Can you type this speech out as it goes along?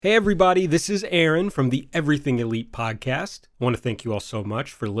Hey everybody, this is Aaron from the Everything Elite podcast. I want to thank you all so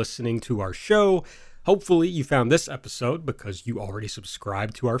much for listening to our show. Hopefully you found this episode because you already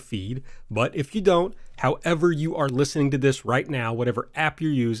subscribed to our feed. But if you don't, however you are listening to this right now, whatever app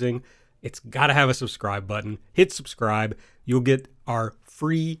you're using, it's got to have a subscribe button. Hit subscribe. You'll get our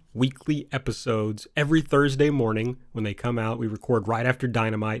free weekly episodes every Thursday morning when they come out. We record right after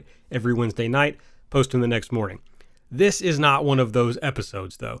Dynamite every Wednesday night, post them the next morning. This is not one of those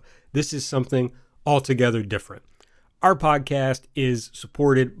episodes, though. This is something altogether different. Our podcast is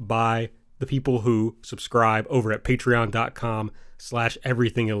supported by the people who subscribe over at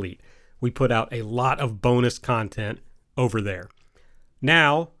patreon.com/everythingelite. We put out a lot of bonus content over there.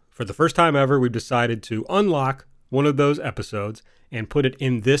 Now, for the first time ever, we've decided to unlock one of those episodes and put it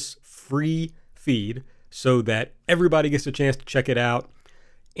in this free feed so that everybody gets a chance to check it out.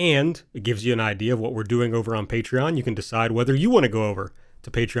 And it gives you an idea of what we're doing over on Patreon. You can decide whether you want to go over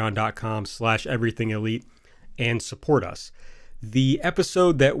to patreon.com/everythingelite and support us. The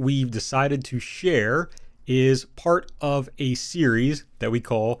episode that we've decided to share is part of a series that we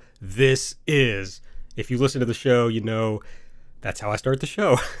call This Is. If you listen to the show, you know that's how I start the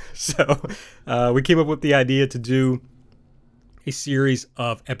show. So we came up with the idea to do a series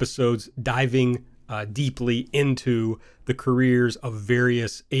of episodes diving deeply into the careers of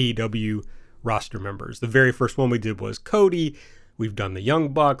various AEW roster members. The very first one we did was Cody. We've done the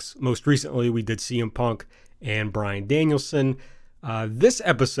Young Bucks. Most recently, we did CM Punk and Bryan Danielson. This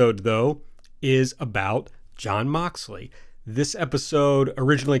episode, though, is about Jon Moxley. This episode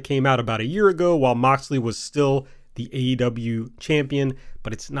originally came out about a year ago while Moxley was still the AEW champion,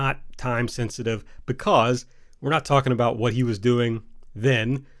 but it's not time sensitive because we're not talking about what he was doing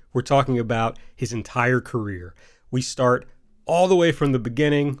then. We're talking about his entire career. We start all the way from the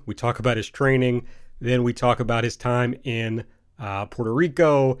beginning. We talk about his training. Then we talk about his time in Puerto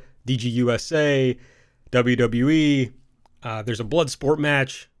Rico, DGUSA, WWE. There's a Bloodsport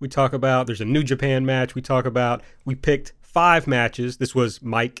match we talk about. There's a New Japan match we talk about. We picked 5 matches. This was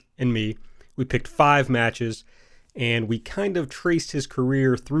Mike and me. We picked 5 matches, and we kind of traced his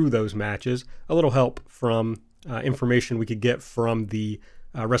career through those matches. A little help from information we could get from the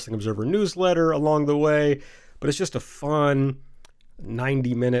Wrestling Observer newsletter along the way, but it's just a fun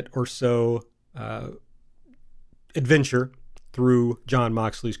 90-minute or so adventure through Jon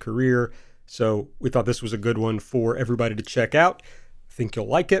Moxley's career. So we thought this was a good one for everybody to check out. I think you'll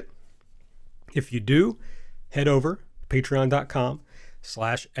like it. If you do, head over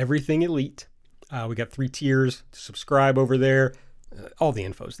patreon.com/everythingelite. We got 3 tiers to subscribe over there. All the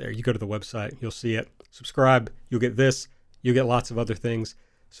info's there. You go to the website, you'll see it. Subscribe, you'll get this. You'll get lots of other things.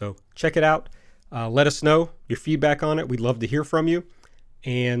 So check it out. Let us know your feedback on it. We'd love to hear from you.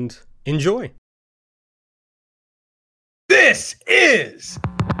 And enjoy. This is...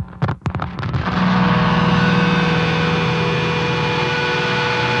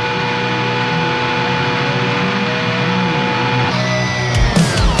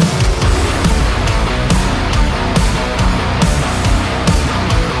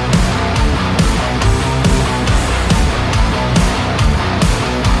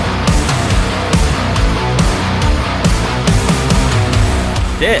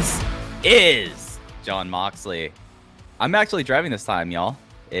 This is Jon Moxley. I'm actually driving this time, y'all.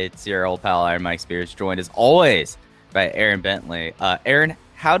 It's your old pal Iron Mike Spears, joined as always by Aaron Bentley. Aaron,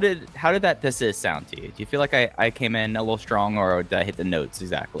 how did that This Is sound to you? Do you feel like I came in a little strong, or did I hit the notes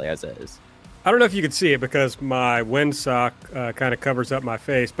exactly as is? I don't know if you could see it because my windsock kind of covers up my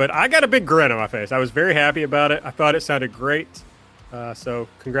face, but I got a big grin on my face. I was very happy about it. I thought it sounded great. So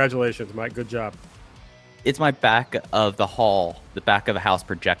congratulations, Mike. Good job. It's my back of the hall, the back of the house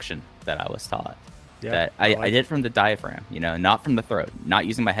projection that I was taught. Yeah, that I did from the diaphragm, not from the throat, not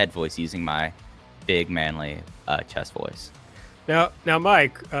using my head voice, using my big, manly chest voice. Now,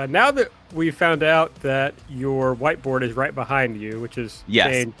 Mike, now that we found out that your whiteboard is right behind you, which has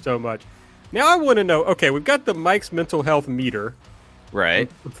changed so much, now I want to know, okay, we've got the Mike's mental health meter. Right.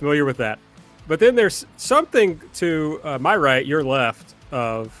 I'm familiar with that. But then there's something to my right, your left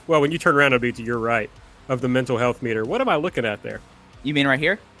of, well, when you turn around, it'll be to your right of the mental health meter. What am I looking at there? You mean right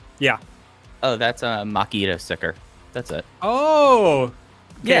here? Yeah. Oh, that's a Makita sticker. That's it. Oh,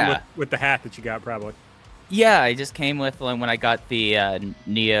 yeah. With the hat that you got, probably. Yeah, I just came with when I got the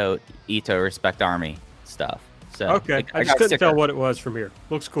Neo Ito Respect Army stuff. So okay, I just couldn't tell what it was from here.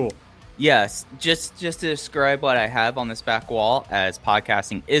 Looks cool. Yes, just to describe what I have on this back wall, as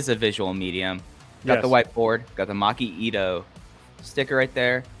podcasting is a visual medium. Got the whiteboard, got the Maki Ito sticker right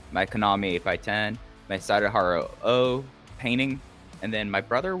there, my Konami 8x10, my Sadaharu O painting, and then my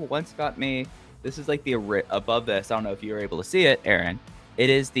brother once got me, this is like the above this, I don't know if you were able to see it, Aaron, It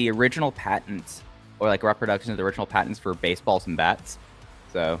is the original patents, or like reproduction of the original patents for baseballs and bats.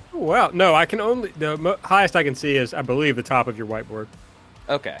 So. Oh, wow. No, I can only the highest I can see is, I believe, the top of your whiteboard.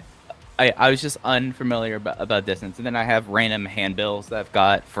 Okay. I was just unfamiliar about distance, and then I have random handbills that I've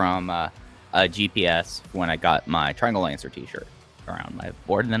got from a GPS when I got my Triangle Lancer T-shirt around my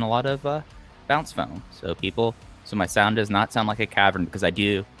board, and then a lot of bounce foam. So my sound does not sound like a cavern, because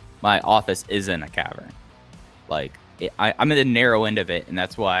my office is in a cavern. Like I'm at the narrow end of it, and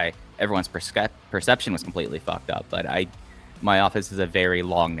that's why everyone's perception was completely fucked up. But my office is a very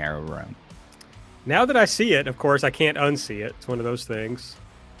long, narrow room. Now that I see it, of course, I can't unsee it. It's one of those things.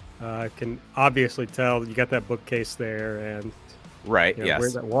 I can obviously tell you got that bookcase there, and right, you know, yes, where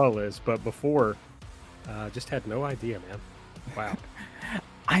that wall is. But before, just had no idea, man. Wow.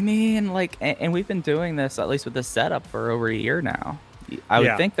 I mean, like, and we've been doing this, at least with this setup, for over a year now. I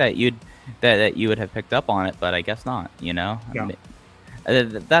would think that that you would have picked up on it, but I guess not. You know, yeah. I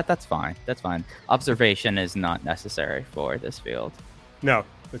mean, that's fine. That's fine. Observation is not necessary for this field. No,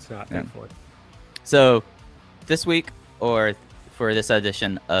 it's not. Yeah. Thankfully. So, this week, or for this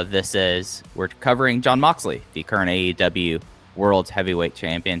edition of This Is, we're covering Jon Moxley, the current AEW World Heavyweight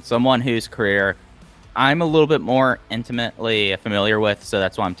Champion, someone whose career I'm a little bit more intimately familiar with, so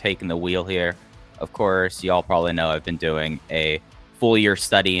that's why I'm taking the wheel here. Of course, y'all probably know I've been doing a full year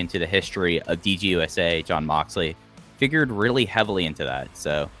study into the history of DGUSA. Jon Moxley figured really heavily into that,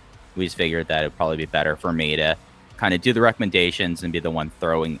 so we just figured that it'd probably be better for me to kind of do the recommendations and be the one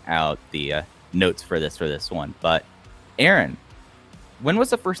throwing out the notes for this one. But Aaron, when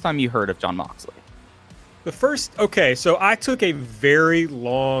was the first time you heard of Jon Moxley? Okay, so I took a very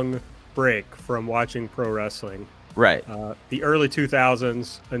long break from watching pro wrestling. Right. The early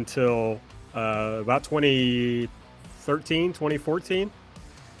 2000s until about 2013, 2014.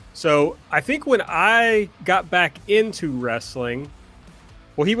 So I think when I got back into wrestling,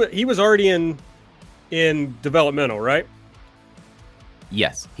 well, he was already in developmental, right?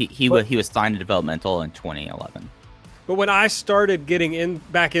 Yes, he was signed to developmental in 2011. But when I started getting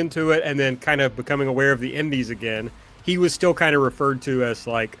back into it and then kind of becoming aware of the indies again, he was still kind of referred to as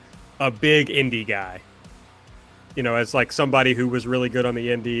like a big indie guy. You know, as like somebody who was really good on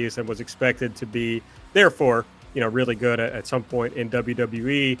the indies and was expected to be, therefore, you know, really good at some point in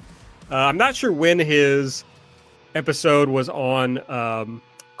WWE. I'm not sure when his episode was on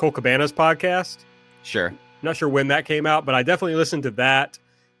Cole Cabana's podcast. Sure. Not sure when that came out, but I definitely listened to that.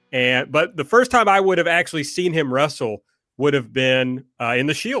 But the first time I would have actually seen him wrestle would have been in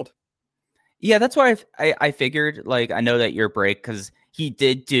the Shield. Yeah, that's why I figured, like, I know that your break, because he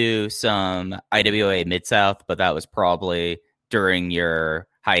did do some IWA Mid-South, but that was probably during your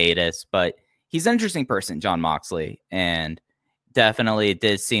hiatus. But he's an interesting person, Jon Moxley, and definitely it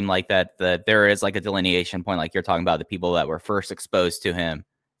did seem like that there is like a delineation point, like you're talking about, the people that were first exposed to him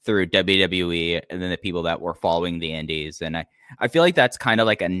through WWE and then the people that were following the indies. And I feel like that's kind of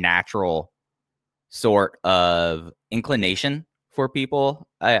like a natural sort of inclination for people.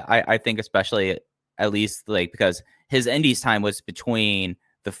 I think, especially, at least, like, because his indies time was between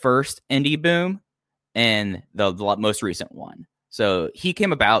the first indie boom and the most recent one. So he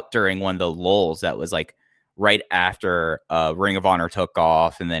came about during one of the lulls that was like right after Ring of Honor took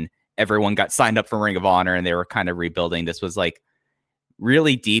off, and then everyone got signed up for Ring of Honor and they were kind of rebuilding. This was like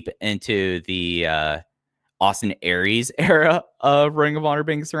really deep into the Austin Aries era of Ring of Honor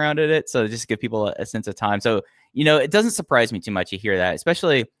being surrounded it. So just give people a sense of time. So, you know, it doesn't surprise me too much to hear that,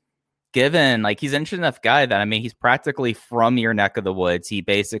 especially given, like, he's an interesting enough guy that, I mean, he's practically from your neck of the woods. He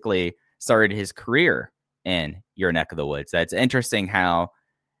basically started his career in your neck of the woods. That's interesting how,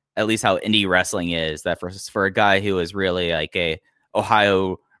 at least how indie wrestling is, that for a guy who was really like a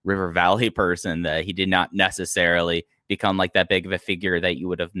Ohio River Valley person, that he did not necessarily become like that big of a figure that you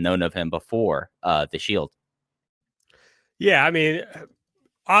would have known of him before the Shield. Yeah, I mean,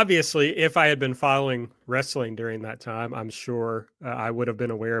 obviously, if I had been following wrestling during that time, I'm sure I would have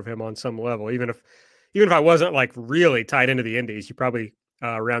been aware of him on some level. Even if I wasn't like really tied into the indies, you probably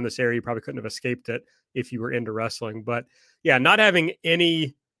around this area, you probably couldn't have escaped it if you were into wrestling. But yeah, not having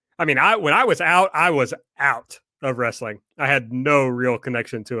any. I mean, when I was out of wrestling. I had no real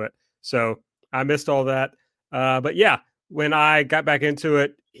connection to it, so I missed all that. But yeah, when I got back into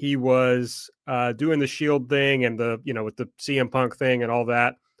it, he was doing the Shield thing and with the CM Punk thing and all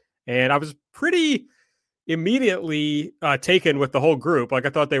that. And I was pretty immediately taken with the whole group. Like, I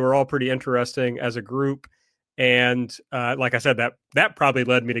thought they were all pretty interesting as a group. And like I said, that probably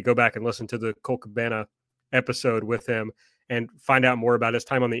led me to go back and listen to the Cole Cabana episode with him and find out more about his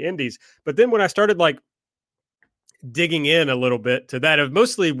time on the indies. But then when I started like digging in a little bit to that,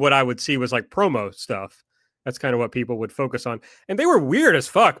 mostly what I would see was like promo stuff. That's kind of what people would focus on. And they were weird as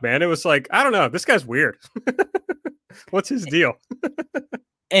fuck, man. It was like, I don't know, this guy's weird. What's his deal?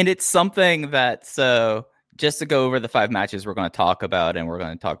 And it's something that, so just to go over the 5 matches we're going to talk about, and we're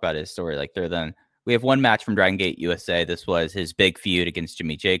going to talk about his story like they're then. We have one match from Dragon Gate USA. This was his big feud against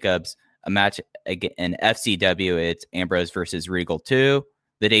Jimmy Jacobs. A match in FCW, it's Ambrose versus Regal 2.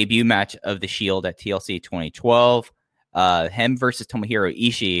 The debut match of the Shield at TLC 2012. Him versus Tomohiro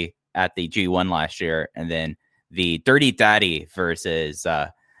Ishii at the G1 last year. And then the Dirty Daddy versus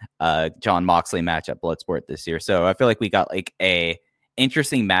Jon Moxley match at Bloodsport this year. So I feel like we got like a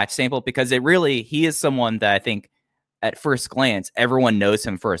interesting match sample, because he is someone that I think at first glance, everyone knows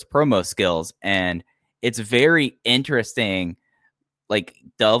him for his promo skills. And it's very interesting, like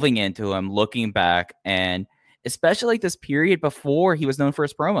delving into him, looking back, and especially like this period before he was known for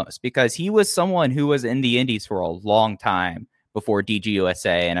his promos, because he was someone who was in the indies for a long time before DGUSA.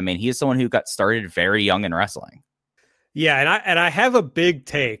 And I mean, he is someone who got started very young in wrestling. Yeah. And I have a big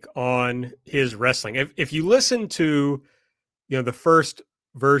take on his wrestling. If you listen to, the first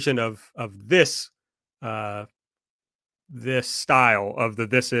version of this, this style of the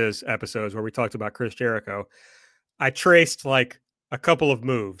This Is episodes where we talked about Chris Jericho, I traced like a couple of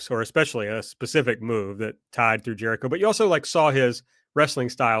moves, or especially a specific move that tied through Jericho, but you also like saw his wrestling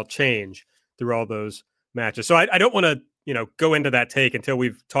style change through all those matches. So I don't want to, go into that take until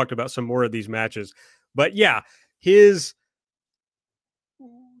we've talked about some more of these matches. But yeah, we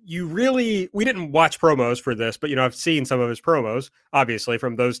didn't watch promos for this, but I've seen some of his promos, obviously,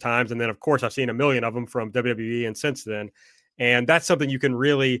 from those times. And then of course I've seen a million of them from WWE and since then. And that's something you can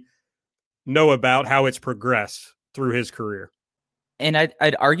really know about how it's progressed through his career. And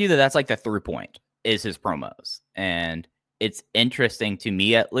I'd argue that that's like the through point is his promos. And it's interesting to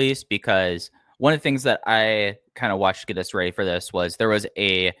me, at least, because one of the things that I kind of watched to get us ready for this was there was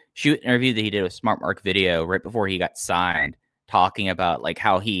a shoot interview that he did with Smart Mark Video right before he got signed, talking about like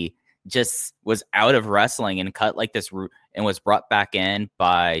how he just was out of wrestling and cut like this route and was brought back in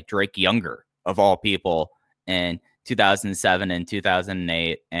by Drake Younger, of all people, in 2007 and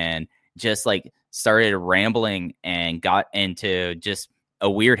 2008, and just like started rambling and got into just a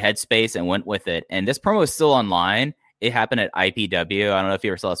weird headspace and went with it. And this promo is still online. It happened at IPW. I don't know if you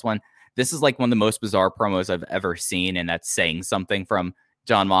ever saw this one. This is like one of the most bizarre promos I've ever seen, and that's saying something from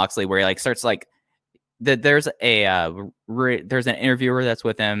Jon Moxley, where he like starts like there's an interviewer that's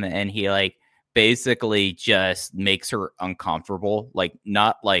with him, and he like basically just makes her uncomfortable, like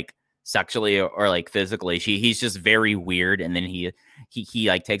not like sexually or like physically. He's just very weird, and then he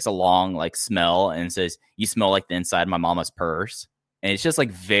like takes a long like smell and says, "You smell like the inside of my mama's purse." And it's just like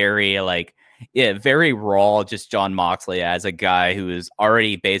very like, yeah, very raw, just Jon Moxley as a guy who is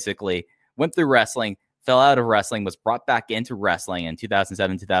already basically went through wrestling, fell out of wrestling, was brought back into wrestling in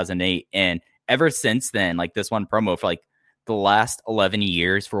 2007, 2008. And ever since then, like this one promo for like the last 11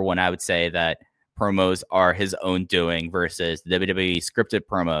 years, for when I would say that promos are his own doing versus the WWE scripted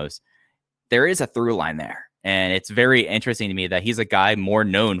promos, there is a through line there. And it's very interesting to me that he's a guy more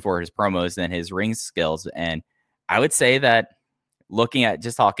known for his promos than his ring skills. And I would say that looking at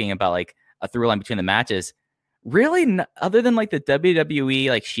just talking about like a through line between the matches, really, other than like the WWE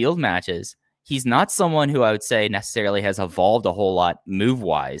like Shield matches, he's not someone who I would say necessarily has evolved a whole lot move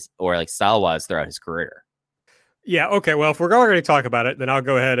wise or like style wise throughout his career. Yeah. Okay. Well, if we're going to talk about it, then I'll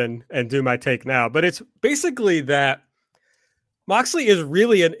go ahead and do my take now. But it's basically that Moxley is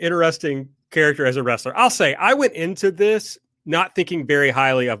really an interesting character as a wrestler. I'll say I went into this not thinking very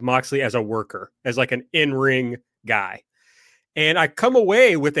highly of Moxley as a worker, as like an in-ring guy. And I come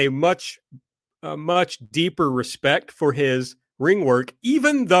away with a much deeper respect for his ring work,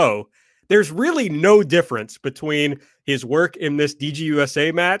 even though there's really no difference between his work in this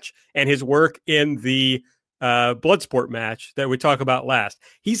DGUSA match and his work in the Bloodsport match that we talk about last.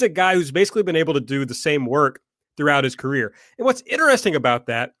 He's a guy who's basically been able to do the same work throughout his career. And what's interesting about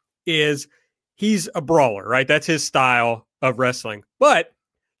that is he's a brawler, right? That's his style of wrestling. But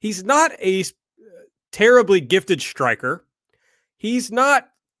he's not a terribly gifted striker. He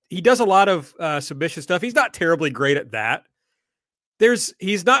does a lot of submission stuff. He's not terribly great at that.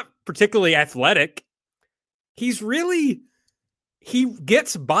 He's not particularly athletic. He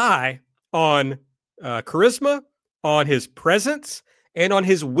gets by on charisma, on his presence, and on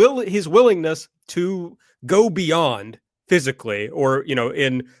his willingness to go beyond physically, or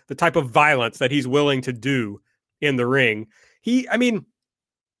in the type of violence that he's willing to do in the ring.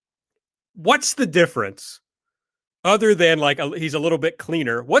 What's the difference? Other than like he's a little bit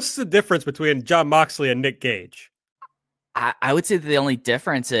cleaner, what's the difference between Jon Moxley and Nick Gage? I would say the only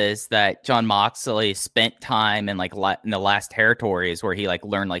difference is that John Moxley spent time in like in the last territories where he like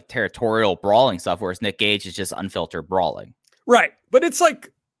learned like territorial brawling stuff, whereas Nick Gage is just unfiltered brawling. Right. But it's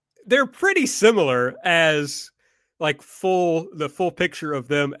like they're pretty similar as like the full picture of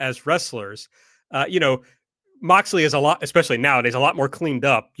them as wrestlers. You know, Moxley is a lot, especially nowadays, a lot more cleaned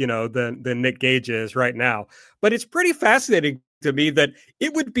up, than Nick Gage is right now. But it's pretty fascinating to me that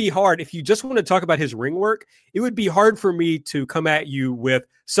it would be hard if you just want to talk about his ring work. It would be hard for me to come at you with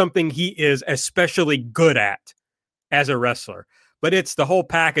something he is especially good at as a wrestler. But it's the whole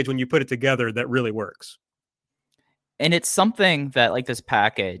package when you put it together that really works. And it's something that like this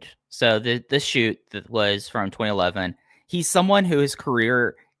package. So this shoot that was from 2011, he's someone who his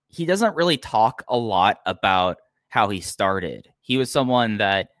career, he doesn't really talk a lot about how he started. He was someone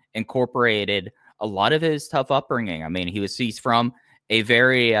that incorporated a lot of his tough upbringing. I mean, he's from a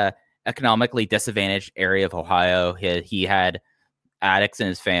very economically disadvantaged area of Ohio. He had addicts in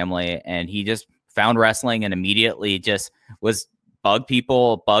his family, and he just found wrestling and immediately just was bugged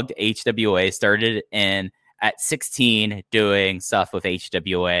HWA, started in at 16 doing stuff with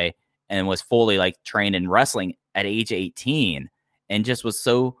HWA, and was fully like trained in wrestling at age 18, and just was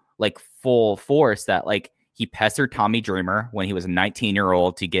so like full force that like he pestered Tommy Dreamer when he was a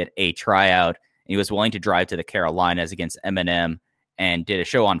 19-year-old to get a tryout. And he was willing to drive to the Carolinas against Eminem and did a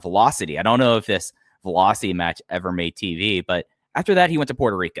show on Velocity. I don't know if this Velocity match ever made TV, but after that, he went to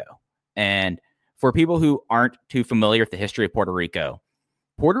Puerto Rico. And for people who aren't too familiar with the history of Puerto Rico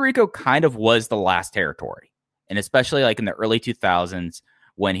kind of was the last territory. And especially like in the early 2000s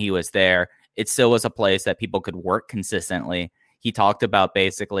when he was there, it still was a place that people could work consistently. He talked about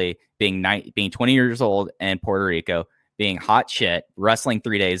basically being 20 years old in Puerto Rico, being hot shit, wrestling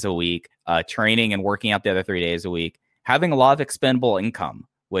 3 days a week, training and working out the other 3 days a week, having a lot of expendable income,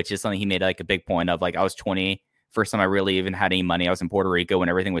 which is something he made like a big point of. Like, I was 20, first time I really even had any money. I was in Puerto Rico when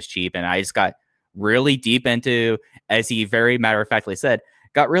everything was cheap, and I just got really deep into, as he very matter-of-factly said,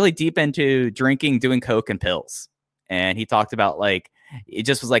 got really deep into drinking, doing coke and pills. And he talked about like, it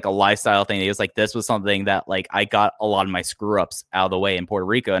just was like a lifestyle thing. He was like, this was something that like I got a lot of my screw ups out of the way in Puerto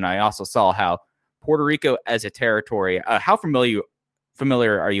Rico. And I also saw how Puerto Rico as a territory, how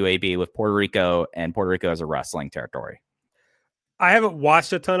familiar are you, AB, with Puerto Rico and Puerto Rico as a wrestling territory? I haven't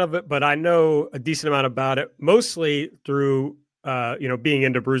watched a ton of it, but I know a decent amount about it, mostly through, being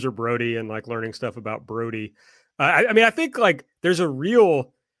into Bruiser Brody and like learning stuff about Brody. I mean, I think like there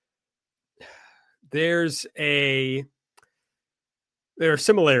are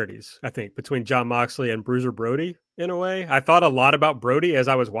similarities, I think, between Jon Moxley and Bruiser Brody in a way. I thought a lot about Brody as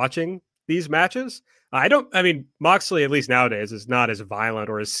I was watching these matches. Moxley, at least nowadays, is not as violent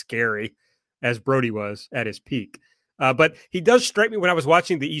or as scary as Brody was at his peak. But he does strike me when I was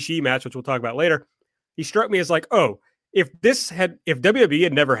watching the Ishii match, which we'll talk about later. He struck me as like, oh, if WWE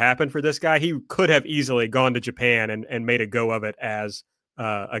had never happened for this guy, he could have easily gone to Japan and made a go of it as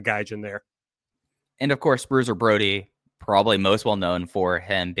a Gaijin there. And of course, Bruiser Brody, probably most well known for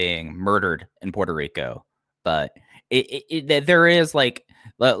him being murdered in Puerto Rico. But there is like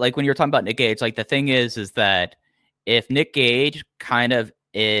when you're talking about Nick Gage, like the thing is that if Nick Gage kind of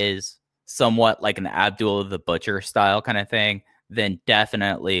is somewhat like an Abdul the Butcher style kind of thing, then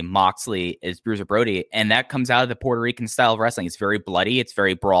definitely Moxley is Bruiser Brody. And that comes out of the Puerto Rican style of wrestling. It's very bloody. It's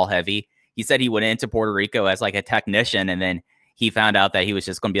very brawl heavy. He said he went into Puerto Rico as like a technician, and then he found out that he was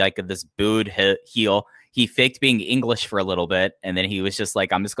just going to be like this booed heel. He faked being English for a little bit, and then he was just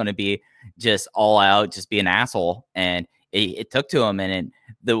like, I'm just going to be just all out, just be an asshole. And it took to him. And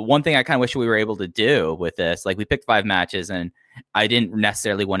the one thing I kind of wish we were able to do with this, like we picked 5 matches, and I didn't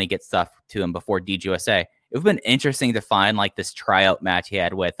necessarily want to get stuff to him before DGUSA. It would have been interesting to find like this tryout match he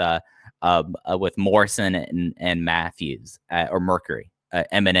had with Morrison and Matthews or Mercury,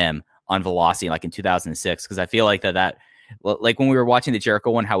 Eminem on Velocity, like in 2006, because I feel like that like when we were watching the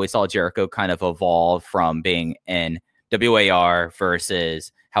Jericho one, how we saw Jericho kind of evolve from being in WAR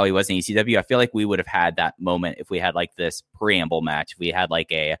versus how he was in ECW. I feel like we would have had that moment if we had like this preamble match, if we had like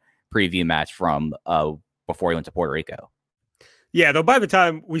a preview match from before he went to Puerto Rico. Yeah, though by the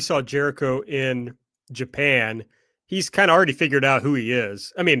time we saw Jericho in Japan, he's kind of already figured out who he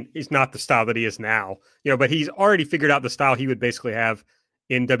is. I mean, he's not the style that he is now, but he's already figured out the style he would basically have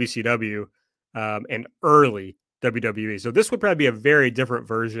in WCW and early WWE. So this would probably be a very different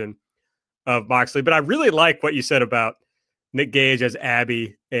version of Moxley. But I really like what you said about Nick Gage as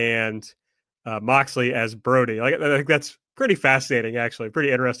Abby and Moxley as Brody. Like, I think that's pretty fascinating, actually.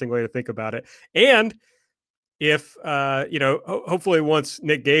 Pretty interesting way to think about it. And if, hopefully once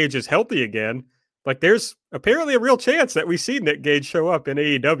Nick Gage is healthy again, like there's apparently a real chance that we see Nick Gage show up in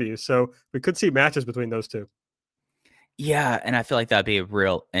AEW. So we could see matches between those two. Yeah, and I feel like that'd be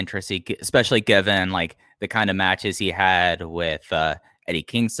real interesting, especially given like the kind of matches he had with Eddie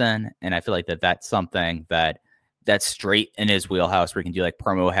Kingston, and I feel like that's something that's straight in his wheelhouse, where he can do like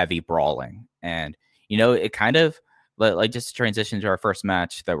promo heavy brawling, and it kind of like just to transition to our first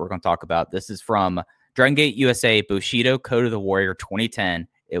match that we're going to talk about. This is from Dragon Gate USA Bushido Code of the Warrior 2010.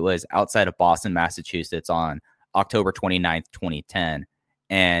 It was outside of Boston, Massachusetts on October 29th, 2010,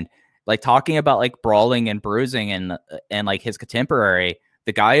 and like talking about like brawling and bruising and like his contemporary,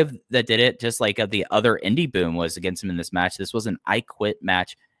 the guy that did it just like of the other indie boom was against him in this match. This was an I Quit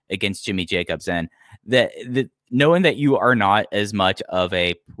match against Jimmy Jacobs, and the knowing that you are not as much of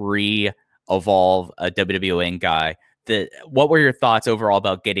a pre-evolve a WWE guy, what were your thoughts overall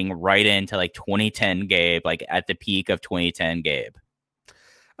about getting right into like 2010 Gabe, like at the peak of 2010 Gabe?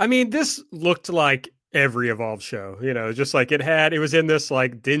 I mean, this looked like every Evolve show, just like it was in this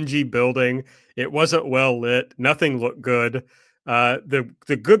like dingy building. It wasn't well lit. Nothing looked good.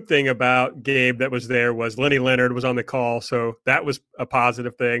 The good thing about Gabe that was there was Lenny Leonard was on the call. So that was a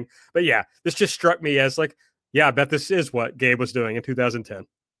positive thing. But yeah, this just struck me as like, yeah, I bet this is what Gabe was doing in 2010.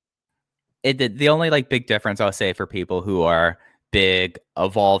 It did. The only like big difference I'll say for people who are big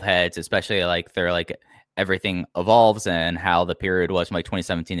Evolve heads, especially like they're like everything evolves and how the period was from like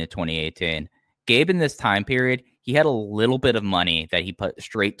 2017 to 2018. Gabe in this time period, he had a little bit of money that he put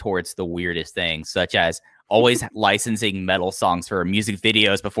straight towards the weirdest things, such as always licensing metal songs for music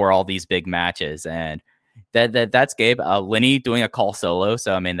videos before all these big matches. And that's Gabe. Lenny doing a call solo.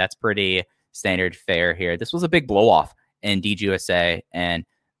 So, I mean, that's pretty standard fare here. This was a big blow off in DGUSA, and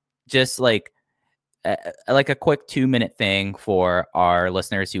just like a quick 2-minute thing for our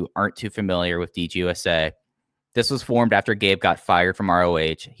listeners who aren't too familiar with DGUSA. This was formed after Gabe got fired from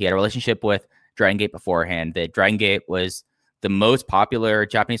ROH. He had a relationship with Dragon Gate beforehand. That Dragon Gate was the most popular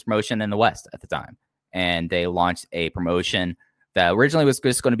Japanese promotion in the West at the time. And they launched a promotion that originally was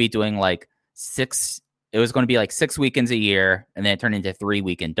just going to be doing like it was going to be like 6 weekends a year, and then it turned into 3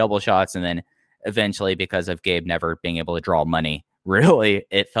 weekend double shots. And then eventually, because of Gabe never being able to draw money, really,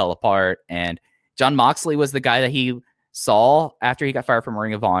 it fell apart. And Jon Moxley was the guy that he saw after he got fired from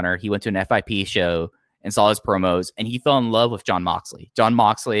Ring of Honor. He went to an FIP show and saw his promos, and he fell in love with Jon Moxley. Jon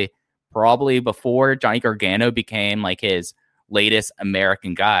Moxley, probably before Johnny Gargano became like his latest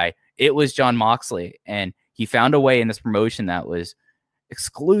American guy, it was Jon Moxley. And he found a way in this promotion that was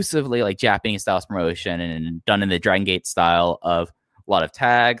exclusively like Japanese style promotion and done in the Dragon Gate style of a lot of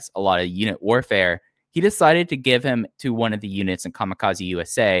tags, a lot of unit warfare. He decided to give him to one of the units in Kamikaze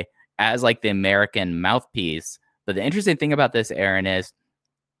USA as like the American mouthpiece. But the interesting thing about this, Aaron, is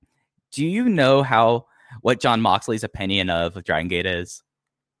do you know what Jon Moxley's opinion of Dragon Gate is?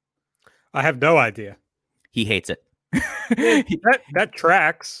 I have no idea. He hates it. that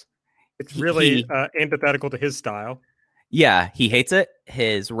tracks. It's really antithetical to his style. Yeah, he hates it.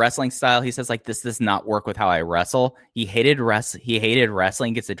 His wrestling style, he says, like, this does not work with how I wrestle. He hated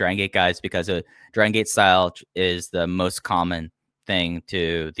wrestling against the Dragon Gate guys because Dragon Gate style is the most common thing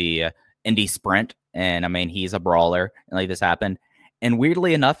to the indie sprint. And I mean, he's a brawler, and like this happened. And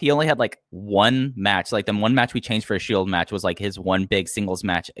weirdly enough, he only had like one match. Like the one match we changed for a Shield match was like his one big singles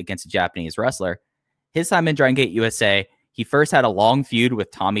match against a Japanese wrestler. His time in Dragon Gate USA, he first had a long feud with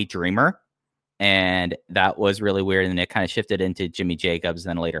Tommy Dreamer, and that was really weird. And it kind of shifted into Jimmy Jacobs,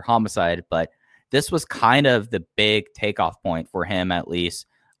 then later Homicide. But this was kind of the big takeoff point for him, at least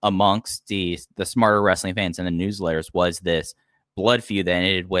amongst the smarter wrestling fans and the newsletters, was this blood feud that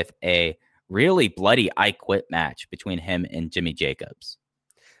ended with a really bloody I Quit match between him and Jimmy Jacobs.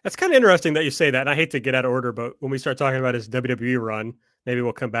 That's kind of interesting that you say that. And I hate to get out of order, but when we start talking about his WWE run, maybe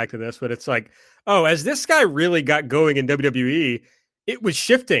we'll come back to this, but it's like, oh, as this guy really got going in WWE, it was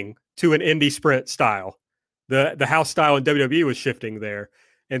shifting to an indie sprint style. The house style in WWE was shifting there.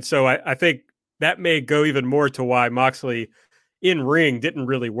 And so I think that may go even more to why Moxley in ring didn't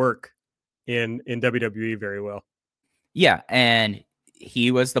really work in WWE very well. Yeah, and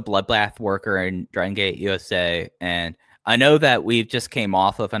he was the bloodbath worker in Dragon Gate USA. And I know that we've just came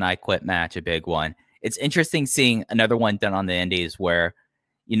off of an I Quit match, a big one. It's interesting seeing another one done on the indies where,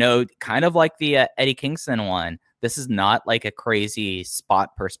 kind of like the Eddie Kingston one, this is not like a crazy spot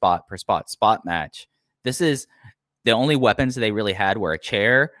match. This is the only weapons they really had were a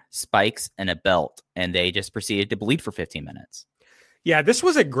chair, spikes, and a belt. And they just proceeded to bleed for 15 minutes. Yeah, this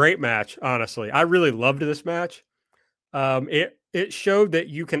was a great match, honestly. I really loved this match. It showed that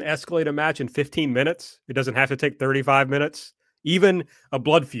you can escalate a match in 15 minutes. It doesn't have to take 35 minutes. Even a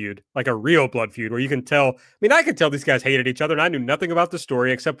blood feud, like a real blood feud, where you can tell. I mean, I could tell these guys hated each other, and I knew nothing about the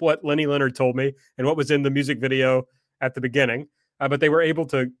story except what Lenny Leonard told me and what was in the music video at the beginning. But they were able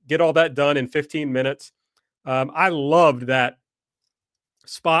to get all that done in 15 minutes. I loved that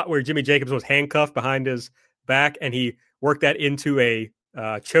spot where Jimmy Jacobs was handcuffed behind his back, and he worked that into a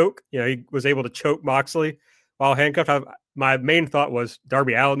choke. He was able to choke Moxley while handcuffed. My main thought was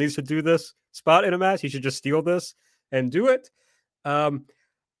Darby Allin needs to do this spot in a match. He should just steal this and do it.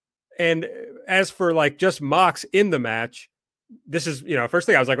 And as for like just Mox in the match, this is, first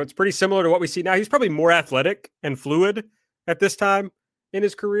thing I was like, it's pretty similar to what we see now. He's probably more athletic and fluid at this time in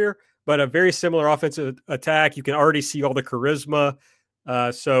his career, but a very similar offensive attack. You can already see all the charisma.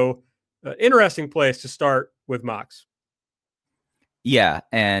 So interesting place to start with Mox. Yeah.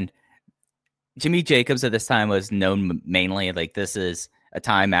 And Jimmy Jacobs at this time was known mainly like this is a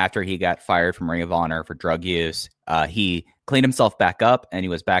time after he got fired from Ring of Honor for drug use. He cleaned himself back up and he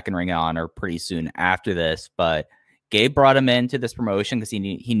was back in Ring of Honor pretty soon after this. But Gabe brought him into this promotion because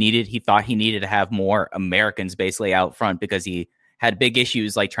he thought he needed to have more Americans basically out front because he had big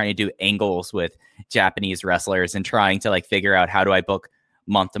issues like trying to do angles with Japanese wrestlers and trying to like figure out how do I book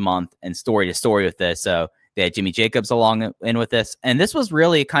month to month and story to story with this. So they had Jimmy Jacobs along in with this. And this was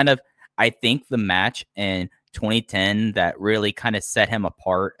really kind of, I think, the match in 2010 that really kind of set him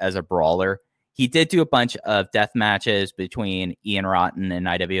apart as a brawler. He did do a bunch of death matches between Ian Rotten and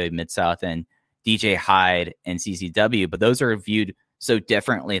IWA Mid-South and DJ Hyde and CCW, but those are viewed so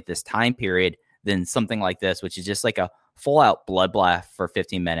differently at this time period than something like this, which is just like a full-out bloodbath for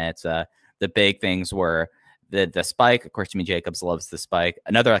 15 minutes. The big things were the spike. Of course, Jimmy Jacobs loves the spike.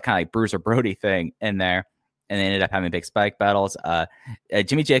 Another kind of like Bruiser Brody thing in there. And they ended up having big spike battles.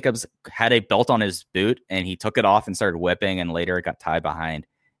 Jimmy Jacobs had a belt on his boot, and he took it off and started whipping, and later it got tied behind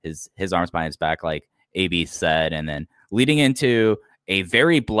his arms behind his back, like AB said. And then leading into a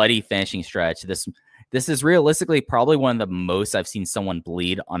very bloody finishing stretch. This is realistically probably one of the most I've seen someone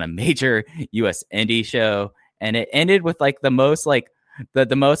bleed on a major U.S. indie show. And it ended with like the most like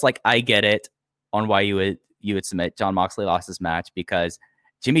the most like I get it on why you would submit. Jon Moxley lost his match because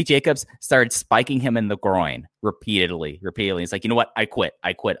Jimmy Jacobs started spiking him in the groin repeatedly. He's like, you know what? I quit.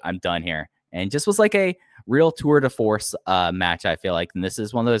 I'm done here. And just was like a real tour de force match, I feel like. And this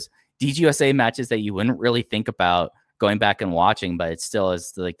is one of those DGUSA matches that you wouldn't really think about going back and watching, but it still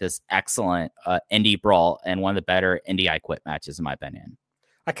is like this excellent indie brawl and one of the better indie I quit matches, in my opinion.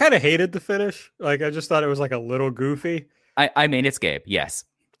 I kind of hated the finish. Like, I just thought it was like a little goofy. I mean, it's Gabe. Yes.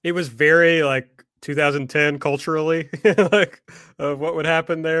 It was very like 2010 culturally, like what would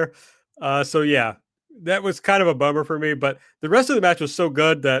happen there. So yeah, that was kind of a bummer for me, but the rest of the match was so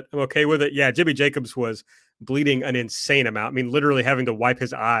good that I'm okay with it. Yeah, Jimmy Jacobs was bleeding an insane amount. I mean, literally having to wipe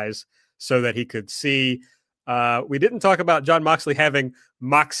his eyes so that he could see. We didn't talk about Jon Moxley having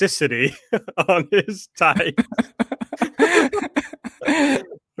Moxicity on his tie,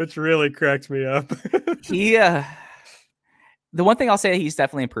 which really cracked me up. The one thing I'll say, he's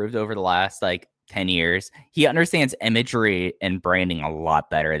definitely improved over the last like 10 years. He understands imagery and branding a lot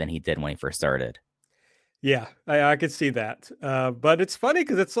better than he did when he first started. Yeah, I could see that. But it's funny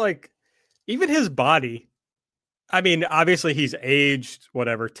because it's like, even his body, I mean, obviously he's aged,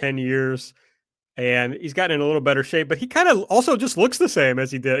 10 years, and he's gotten in a little better shape, but he kind of also just looks the same as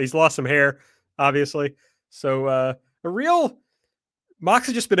he did. He's lost some hair, obviously. So a real Mox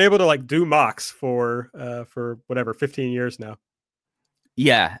has just been able to like do Mox for 15 years now.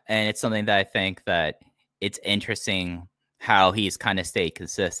 Yeah, and it's something that I think that it's interesting how he's kind of stayed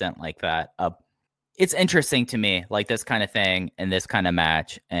consistent like that. It's interesting to me, like this kind of thing and this kind of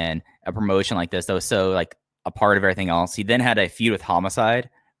match and a promotion like this that was so like a part of everything else. He then had a feud with Homicide,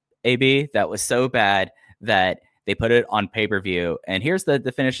 AB, that was so bad that they put it on pay-per-view. And here's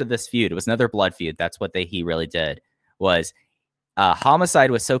the finish of this feud. It was another blood feud. That's what he really did. Was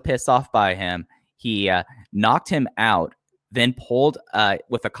Homicide was so pissed off by him, he knocked him out, then pulled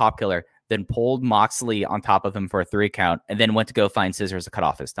with a cop killer, then pulled Moxley on top of him for a 3 count, and then went to go find scissors to cut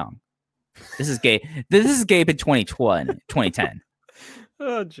off his tongue. This is Gabe. This is Gabe in 2010.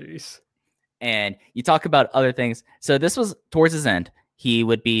 Oh, jeez. And you talk about other things. So this was towards his end. He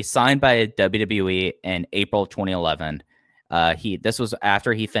would be signed by WWE in April 2011. This was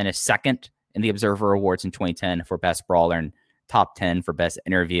after he finished second in the Observer Awards in 2010 for Best Brawler and top 10 for Best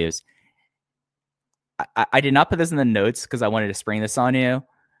Interviews. I did not put this in the notes because I wanted to spring this on you.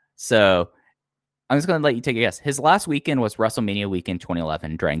 So I'm just going to let you take a guess. His last weekend was WrestleMania weekend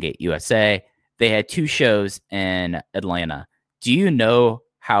 2011, Dragon Gate USA. They had 2 shows in Atlanta. Do you know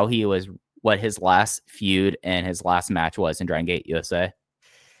what his last feud and his last match was in Dragon Gate USA?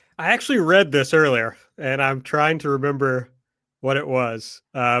 I actually read this earlier, and I'm trying to remember what it was.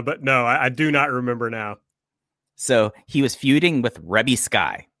 But no, I do not remember now. So he was feuding with Rebby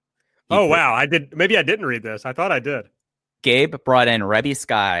Sky. Wow. Maybe I didn't read this. I thought I did. Gabe brought in Rebby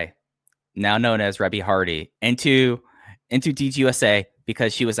Sky now known as Rebby Hardy, into DGUSA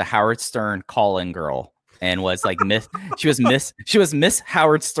because she was a Howard Stern call-in girl and was like she was Miss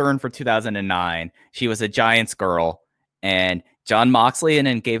Howard Stern for 2009. She was a Giants girl, and Jon Moxley and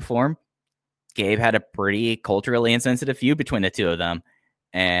then Gabe Form. Gabe had a pretty culturally insensitive feud between the two of them,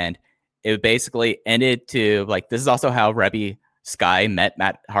 and it basically ended to like, this is also how Rebby Sky met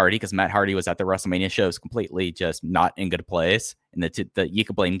Matt Hardy, because Matt Hardy was at the WrestleMania shows completely just not in good place, and you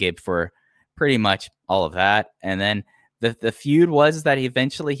could blame Gabe for pretty much all of that. And then the feud was that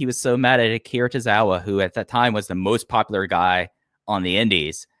eventually he was so mad at Akira Tozawa, who at that time was the most popular guy on the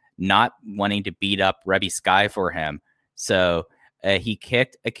indies, not wanting to beat up Rebby Sky for him. So he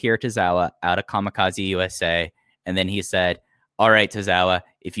kicked Akira Tozawa out of Kamikaze USA, and then he said, all right, Tozawa,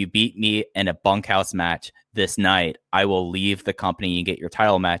 if you beat me in a bunkhouse match this night, I will leave the company and get your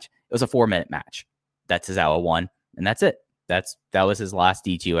title match. It was a 4-minute match that Tozawa won, and that's it. That was his last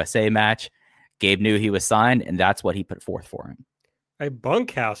DGUSA match. Gabe knew he was signed, and that's what he put forth for him. A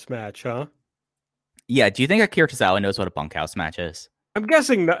bunkhouse match, huh? Yeah. Do you think Akira Tozawa knows what a bunkhouse match is? I'm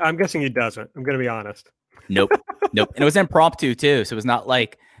guessing he doesn't. I'm going to be honest. Nope. And it was impromptu too, so it was not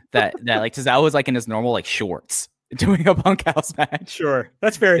like that. Like Tozawa was like in his normal like shorts doing a bunkhouse match. Sure,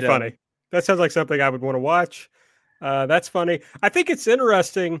 that's very funny. That sounds like something I would want to watch. That's funny. I think it's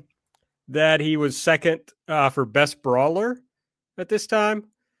interesting that he was second for best brawler at this time.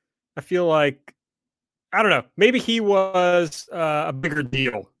 I feel like, I don't know, maybe he was a bigger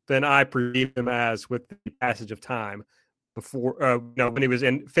deal than I perceived him as with the passage of time before, when he was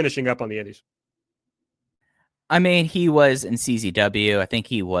finishing up on the Indies. I mean, he was in CZW. I think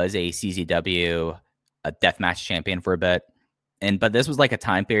he was a CZW deathmatch champion for a bit. But this was like a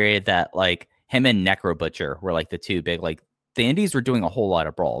time period that like him and Necro Butcher were like the two big, like the Indies were doing a whole lot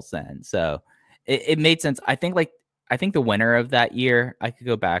of brawls then. So it made sense. I think the winner of that year, I could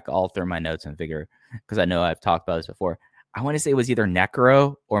go back all through my notes and figure, because I know I've talked about this before. I want to say it was either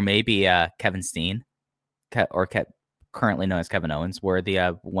Necro or maybe Kevin Steen, currently known as Kevin Owens, were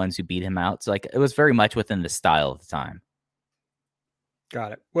the ones who beat him out. So like it was very much within the style of the time.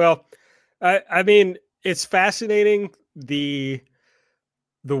 Got it. Well, I mean, it's fascinating the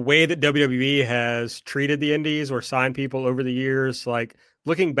way that WWE has treated the Indies or signed people over the years. Like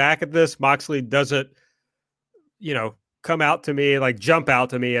looking back at this, Moxley doesn't, jump out to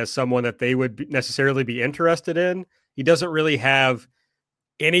me as someone that they would necessarily be interested in. He doesn't really have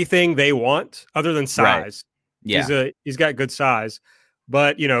anything they want other than size. Right. Yeah. He's got good size,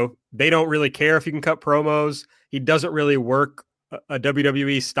 but they don't really care if you can cut promos. He doesn't really work a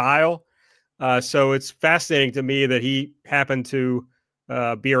WWE style. So it's fascinating to me that he happened to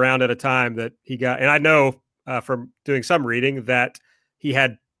be around at a time that he got, and I know from doing some reading that he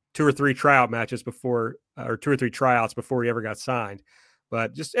had 2 or 3 tryout matches before, or 2 or 3 tryouts before he ever got signed.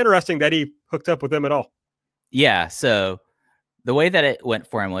 But just interesting that he hooked up with them at all. Yeah. So the way that it went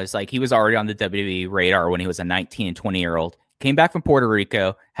for him was like he was already on the WWE radar when he was a 19 and 20-year-old, came back from Puerto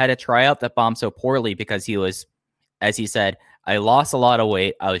Rico, had a tryout that bombed so poorly because he was, as he said, I lost a lot of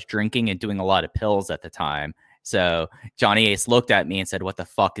weight. I was drinking and doing a lot of pills at the time. So Johnny Ace looked at me and said, what the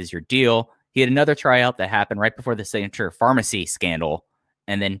fuck is your deal? He had another tryout that happened right before the Signature Pharmacy scandal,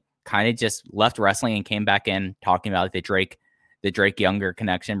 and then kind of just left wrestling and came back in talking about the Drake Younger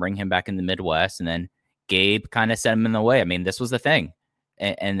connection, bring him back in the Midwest. And then Gabe kind of set him in the way. I mean, this was the thing.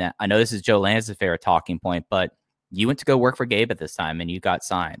 And I know this is Joe Lanza's favorite talking point, but you went to go work for Gabe at this time and you got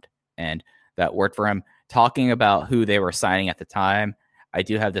signed, and that worked for him. Talking about who they were signing at the time, I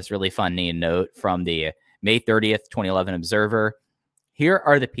do have this really funny note from the May 30th, 2011 Observer. Here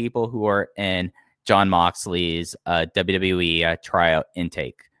are the people who are in Jon Moxley's WWE tryout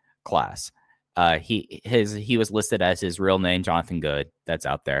intake class. He was listed as his real name, Jonathan Good. That's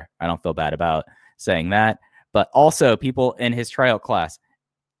out there. I don't feel bad about saying that. But also people in his tryout class: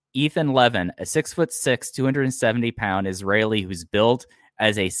 Ethan Levin, a 6'6", 270-pound Israeli who's built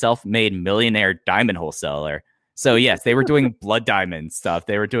as a self-made millionaire diamond wholesaler. So yes, they were doing blood diamond stuff.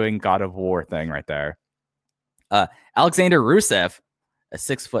 They were doing God of War thing right there. Alexander Rusev, a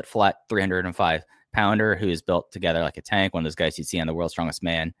 6 foot flat, 305-pounder who is built together like a tank. One of those guys you'd see on the World's Strongest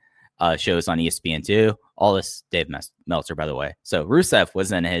Man shows on ESPN2. All this Dave Meltzer, by the way. So Rusev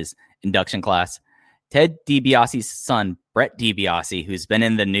was in his induction class. Ted DiBiase's son, Brett DiBiase, who's been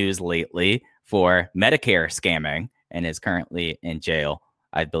in the news lately for Medicare scamming and is currently in jail,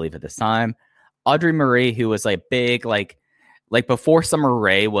 I believe, at this time. Audrey Marie, who was like big, like before Summer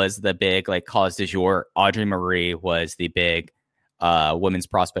Rae was the big like cause du jour, Audrey Marie was the big women's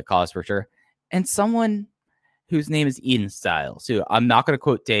prospect cause for sure. And someone whose name is Eden Styles, who I'm not going to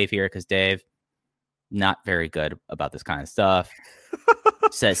quote Dave here because Dave, not very good about this kind of stuff.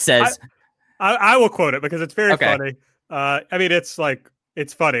 says I will quote it because it's very Okay. funny. I mean,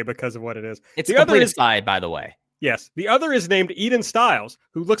 it's funny because of what it is. It's a The other complete is aside, by the way. yes, the other is named Eden Styles,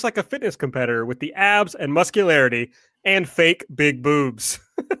 who looks like a fitness competitor with the abs and muscularity and fake big boobs.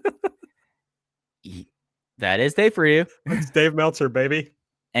 That is Dave for you. It's Dave Meltzer, baby.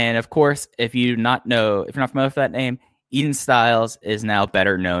 And of course, if you're not familiar with that name, Eden Styles is now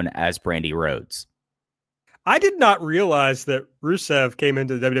better known as Brandy Rhodes. I did not realize that Rusev came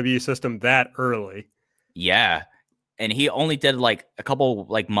into the WWE system that early. Yeah. And he only did like a couple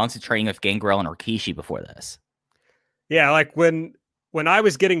like months of training with Gangrel and Rikishi before this. Yeah, like when I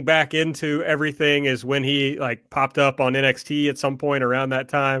was getting back into everything is when he like popped up on NXT at some point around that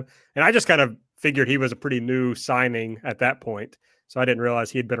time. And I just kind of figured he was a pretty new signing at that point. So I didn't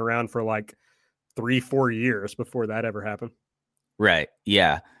realize he had been around for like 3-4 years before that ever happened. Right.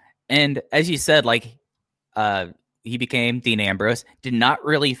 Yeah. And as you said, like he became Dean Ambrose, did not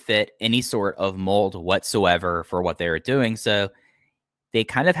really fit any sort of mold whatsoever for what they were doing. So they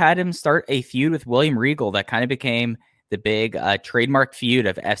kind of had him start a feud with William Regal that kind of became the big trademark feud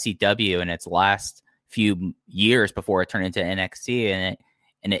of FCW in its last few years before it turned into NXT.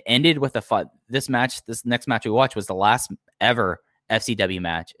 And it ended with this next match we watched was the last ever FCW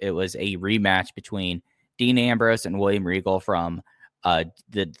match. It was a rematch between Dean Ambrose and William Regal from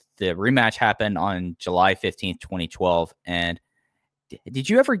the rematch happened on July 15th, 2012. And did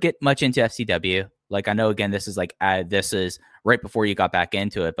you ever get much into FCW? Like, I know, again, this is right before you got back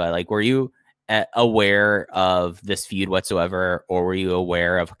into it, but like, were you aware of this feud whatsoever? Or were you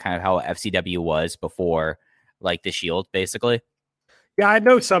aware of kind of how FCW was before like the Shield, basically? Yeah, I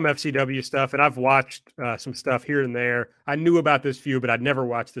know some FCW stuff, and I've watched some stuff here and there. I knew about this feud, but I'd never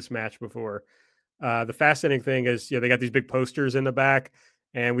watched this match before. The fascinating thing is, they got these big posters in the back,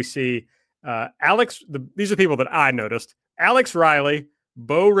 and we see Alex. These are people that I noticed: Alex Riley,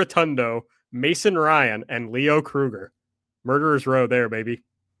 Bo Rotundo, Mason Ryan, and Leo Kruger. Murderers Row, there, baby.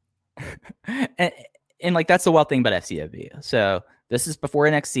 and like that's the wild thing about FCW. So this is before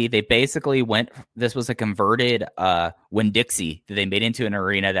NXT. They basically this was a converted Winn-Dixie that they made into an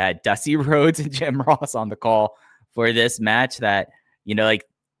arena that had Dusty Rhodes and Jim Ross on the call for this match that, like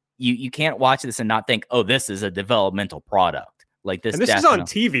you can't watch this and not think, oh, this is a developmental product. Like this. And this is on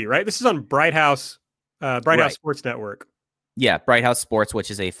TV, right? This is on Bright House Sports Network. Yeah, Bright House Sports,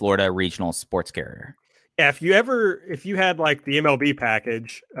 which is a Florida regional sports carrier. Yeah, if you had like the MLB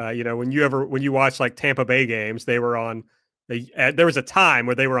package, when you watch like Tampa Bay games, they were on. There was a time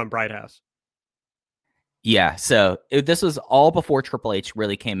where they were on Bright House. Yeah, so this was all before Triple H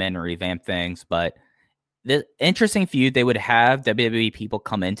really came in and revamped things. But the interesting feud, they would have WWE people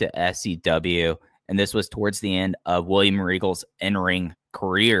come into SCW, and this was towards the end of William Regal's in-ring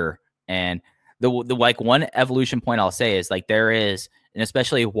career. And the like one evolution point I'll say is like there is, and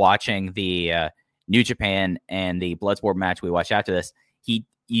especially watching the New Japan and the Bloodsport match we watched after this,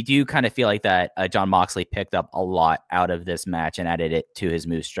 you do kind of feel like that Jon Moxley picked up a lot out of this match and added it to his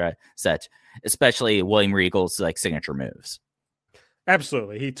move set, especially William Regal's like signature moves.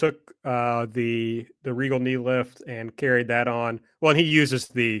 Absolutely. He took the Regal knee lift and carried that on. Well, and he uses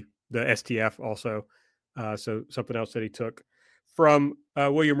the STF also. So something else that he took from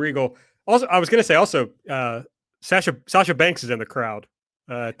William Regal. Also, I was going to say also Sasha Banks is in the crowd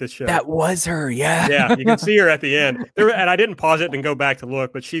at this show. That was her. Yeah. Yeah. You can see her at the end and I didn't pause it and go back to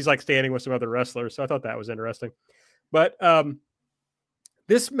look, but she's like standing with some other wrestlers. So I thought that was interesting. But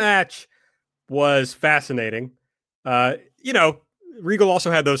this match was fascinating. Regal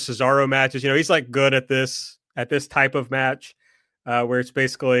also had those Cesaro matches. He's like good at this type of match where it's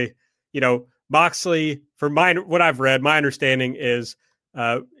basically, Moxley, from what I've read, my understanding is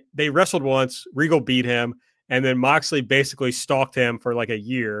they wrestled once, Regal beat him, and then Moxley basically stalked him for like a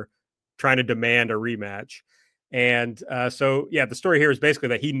year trying to demand a rematch. And so, the story here is basically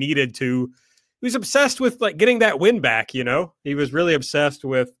that he was obsessed with like getting that win back. He was really obsessed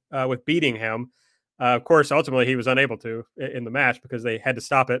with beating him. Of course, ultimately he was unable to in the match because they had to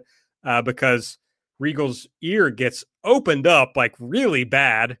stop it because Regal's ear gets opened up like really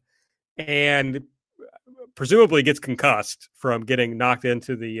bad and presumably gets concussed from getting knocked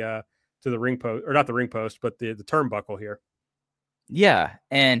into the ring post, or not the ring post, but the turnbuckle here. Yeah,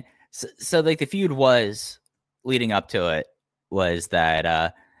 and so like the feud was leading up to it was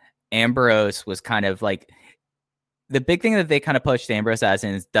that Ambrose was kind of like the big thing that they kind of pushed Ambrose as,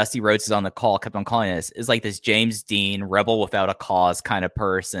 and Dusty Rhodes is on the call, kept on calling this, is like this James Dean rebel without a cause kind of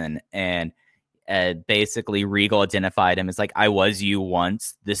person. And basically Regal identified him as like, I was you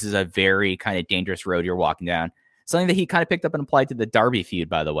once. This is a very kind of dangerous road you're walking down. Something that he kind of picked up and applied to the Darby feud,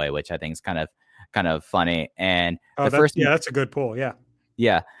 by the way, which I think is kind of funny. And that's a good pull. Yeah.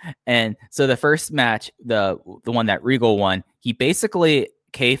 Yeah. And so the first match, the one that Regal won, he basically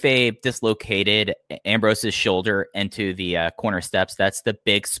kayfabe dislocated Ambrose's shoulder into the corner steps. That's the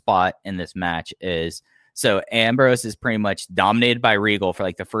big spot in this match. Is so Ambrose is pretty much dominated by Regal for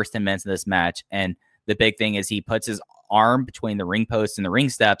like the first 10 minutes of this match. And the big thing is he puts his arm between the ring posts and the ring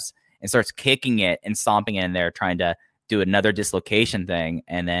steps and starts kicking it and stomping it in there, trying to do another dislocation thing.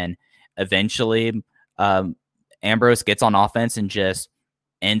 And then eventually Ambrose gets on offense and just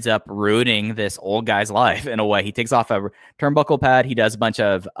ends up ruining this old guy's life in a way. He takes off a turnbuckle pad. He does a bunch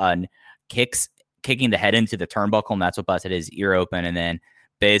of kicking the head into the turnbuckle, and that's what busted his ear open. And then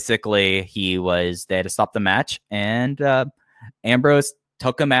basically they had to stop the match, and Ambrose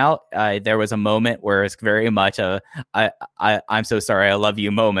took him out. There was a moment where it's very much I'm so sorry, I love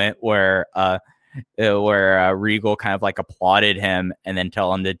you moment where Regal kind of like applauded him and then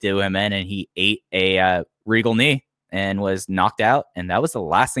told him to do him in, and he ate a Regal knee and was knocked out. And that was the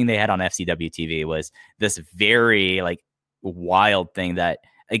last thing they had on FCW TV, was this very like wild thing that,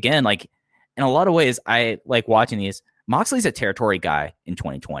 again, like in a lot of ways, I like watching these. Moxley's a territory guy in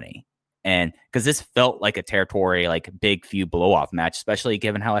 2020. And because this felt like a territory, like big feud blow off match, especially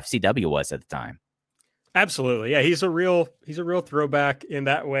given how FCW was at the time. Absolutely. Yeah. He's a real throwback in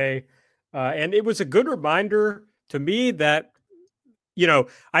that way. And it was a good reminder to me that,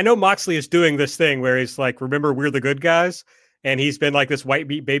 I know Moxley is doing this thing where he's like, remember, we're the good guys. And he's been like this white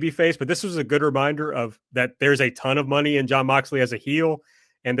meat baby face, but this was a good reminder of that. There's a ton of money in Jon Moxley as a heel.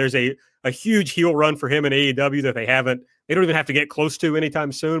 And there's a huge heel run for him in AEW that they don't even have to get close to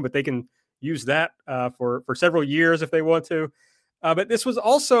anytime soon, but they can use that for several years if they want to. But this was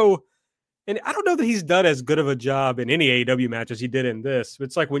also, and I don't know that he's done as good of a job in any AEW match as he did in this.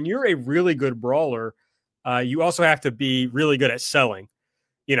 It's like when you're a really good brawler, you also have to be really good at selling,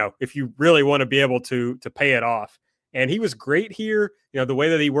 if you really want to be able to pay it off. And he was great here, the way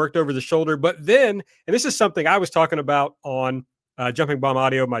that he worked over the shoulder. But then, and this is something I was talking about on Jumping Bomb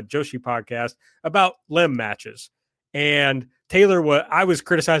Audio, my Joshi podcast, about limb matches. And I was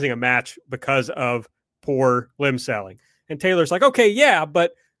criticizing a match because of poor limb selling. And Taylor's like, okay, yeah,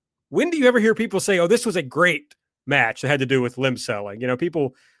 but when do you ever hear people say, oh, this was a great match that had to do with limb selling?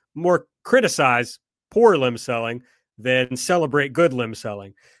 People more criticize poor limb selling than celebrate good limb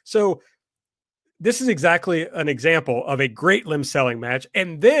selling. So this is exactly an example of a great limb selling match.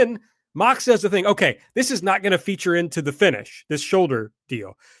 And then Mox says the thing, okay, this is not going to feature into the finish, this shoulder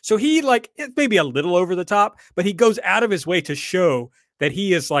deal. So he it's maybe a little over the top, but he goes out of his way to show that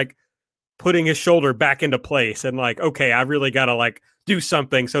he is like putting his shoulder back into place and like, okay, I really got to like do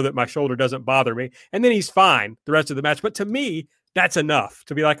something so that my shoulder doesn't bother me. And then he's fine the rest of the match. But to me, that's enough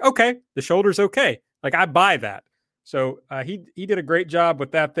to be like, okay, the shoulder's okay. Like I buy that. So he did a great job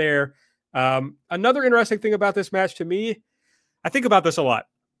with that there. Another interesting thing about this match to me, I think about this a lot.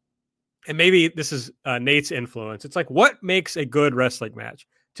 And maybe this is Nate's influence. It's like, what makes a good wrestling match?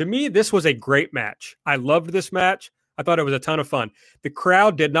 To me, this was a great match. I loved this match. I thought it was a ton of fun. The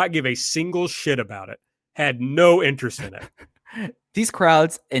crowd did not give a single shit about it, had no interest in it. These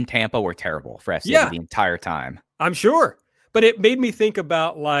crowds in Tampa were terrible for FCW the entire time. I'm sure. But it made me think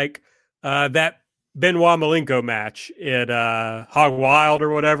about like that Benoit Malenko match at Hog Wild or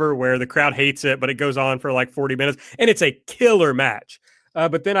whatever, where the crowd hates it, but it goes on for like 40 minutes and it's a killer match.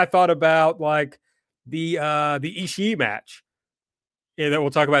 But then I thought about like the Ishii match that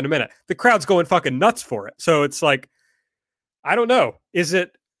we'll talk about in a minute. The crowd's going fucking nuts for it. So it's like, I don't know.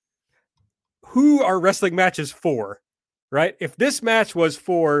 Who are wrestling matches for, right? If this match was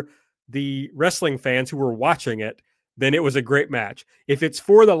for the wrestling fans who were watching it, then it was a great match. If it's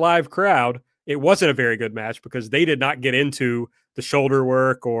for the live crowd, it wasn't a very good match because they did not get into the shoulder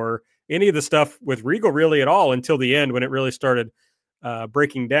work or any of the stuff with Regal really at all until the end when it really started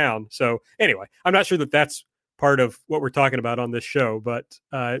breaking down. So anyway, I'm not sure that that's part of what we're talking about on this show, but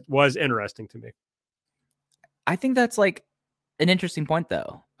it was interesting to me. I think that's like an interesting point,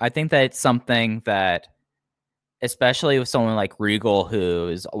 though. I think that it's something that, especially with someone like Regal, who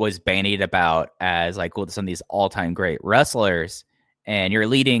is always bandied about as like some of these all-time great wrestlers, and you're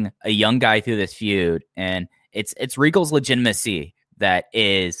leading a young guy through this feud, and it's Regal's legitimacy that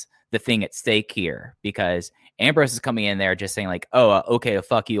is the thing at stake here, because Ambrose is coming in there just saying like, oh, okay,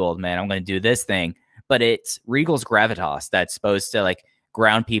 fuck you, old man, I'm going to do this thing. But it's Regal's gravitas that's supposed to like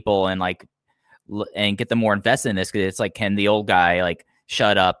ground people and like and get them more invested in this, because it's like, can the old guy like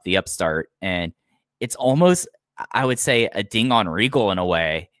shut up the upstart? And it's almost, I would say, a ding on Regal in a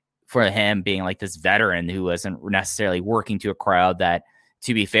way, for him being like this veteran who wasn't necessarily working to a crowd that,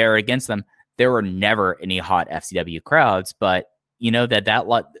 to be fair against them, there were never any hot FCW crowds, but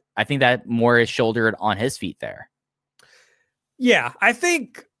I think that more is shouldered on his feet there. Yeah, I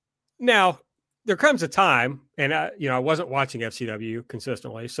think now there comes a time, and I wasn't watching FCW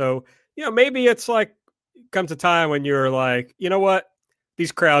consistently, so maybe it's like comes a time when you're like, you know what,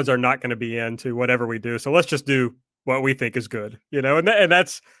 these crowds are not going to be into whatever we do, so let's just do what we think is good, and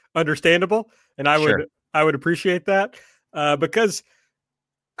that's understandable, and Sure. I would appreciate that because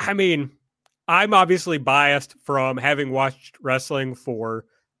I mean, I'm obviously biased from having watched wrestling for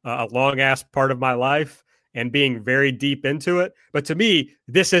a long ass part of my life and being very deep into it. But to me,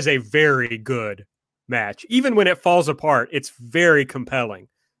 this is a very good match. Even when it falls apart, it's very compelling.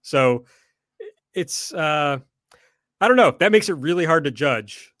 So it's, I don't know. That makes it really hard to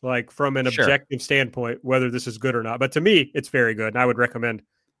judge, like from an Sure. objective standpoint, whether this is good or not. But to me, it's very good. And I would recommend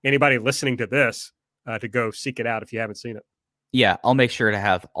anybody listening to this to go seek it out if you haven't seen it. Yeah, I'll make sure to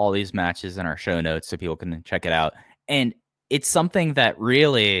have all these matches in our show notes so people can check it out. And it's something that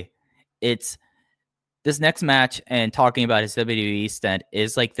really, it's this next match and talking about his WWE stint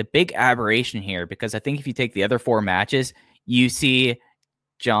is like the big aberration here, because I think if you take the other four matches, you see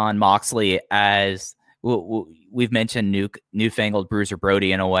Jon Moxley as we've mentioned newfangled Bruiser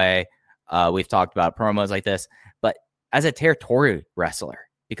Brody in a way. We've talked about promos like this, but as a territory wrestler,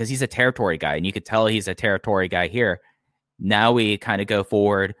 because he's a territory guy, and you could tell he's a territory guy here. Now we kind of go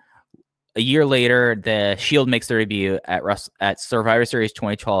forward. A year later, the Shield makes their debut at Survivor Series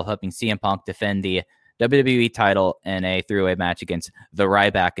 2012, helping CM Punk defend the WWE title in a three-way match against the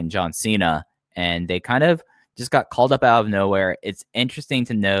Ryback and John Cena. And they kind of just got called up out of nowhere. It's interesting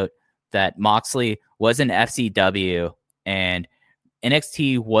to note that Moxley was in FCW and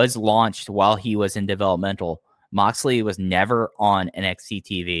NXT was launched while he was in developmental. Moxley was never on NXT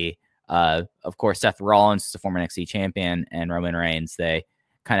TV. Of course, Seth Rollins is the former NXT champion, and Roman Reigns, they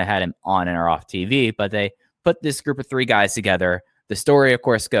kind of had him on and off TV, but they put this group of three guys together. The story, of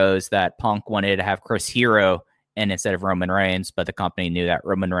course, goes that Punk wanted to have Chris Hero in instead of Roman Reigns, but the company knew that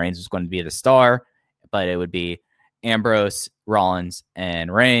Roman Reigns was going to be the star, but it would be Ambrose, Rollins,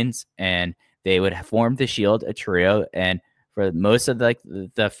 and Reigns, and they would have formed the Shield, a trio, and for most of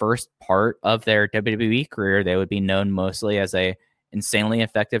the first part of their WWE career, they would be known mostly as a insanely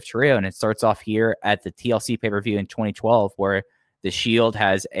effective trio. And it starts off here at the TLC pay-per-view in 2012, where the Shield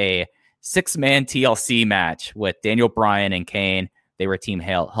has a 6-man TLC match with Daniel Bryan and Kane. They were Team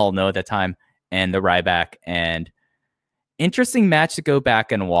Hell No at the time, and the Ryback. And interesting match to go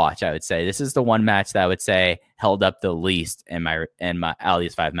back and watch, I would say. This is the one match that I would say held up the least in my out of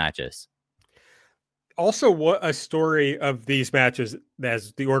these 5 matches. Also, what a story of these matches,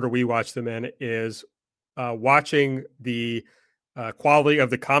 as the order we watch them in, is watching the quality of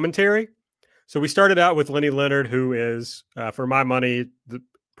the commentary. So we started out with Lenny Leonard, who is, for my money,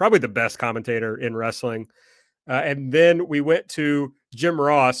 probably the best commentator in wrestling. And then we went to Jim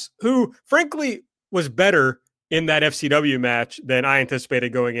Ross, who frankly was better in that FCW match than I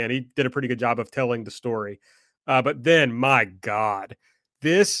anticipated going in. He did a pretty good job of telling the story. But then, my God,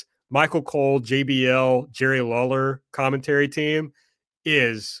 this Michael Cole, JBL, Jerry Lawler commentary team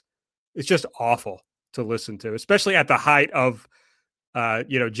it's just awful to listen to, especially at the height of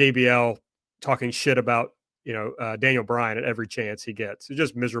JBL talking shit about Daniel Bryan at every chance he gets. It's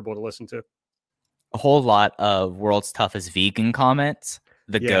just miserable to listen to. A whole lot of World's Toughest Vegan comments,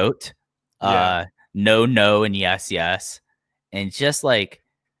 the GOAT, no, and yes, and just like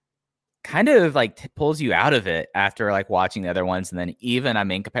kind of like pulls you out of it after like watching the other ones. And then even,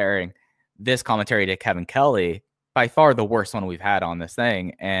 comparing this commentary to Kevin Kelly, by far the worst one we've had on this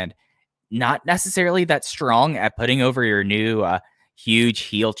thing, and not necessarily that strong at putting over your new huge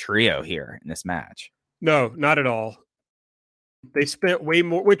heel trio here in this match. No, not at all. They spent way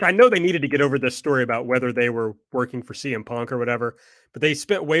more, which I know they needed to get over this story about whether they were working for CM Punk or whatever, but they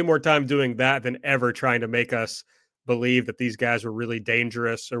spent way more time doing that than ever trying to make us believe that these guys were really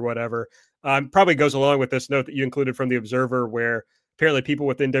dangerous or whatever. Probably goes along with this note that you included from The Observer, where apparently people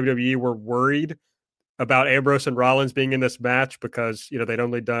within WWE were worried about Ambrose and Rollins being in this match because, they'd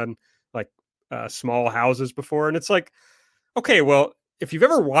only done like small houses before. And it's like, okay, well, if you've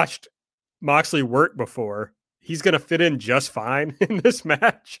ever watched Moxley work before, he's going to fit in just fine in this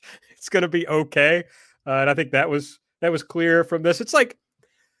match. It's going to be okay. And I think that was clear from this. It's like,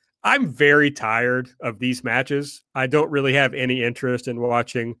 I'm very tired of these matches. I don't really have any interest in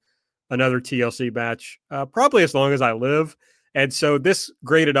watching another TLC match, probably as long as I live. And so this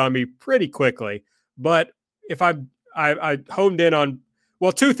grated on me pretty quickly. But if I honed in on,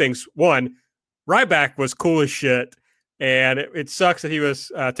 well, 2 things. One, Ryback was cool as shit. And it sucks that he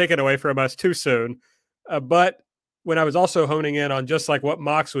was taken away from us too soon. But when I was also honing in on just like what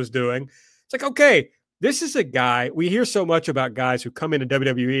Mox was doing, it's like, okay, this is a guy. We hear so much about guys who come into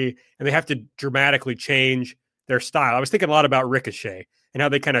WWE and they have to dramatically change their style. I was thinking a lot about Ricochet and how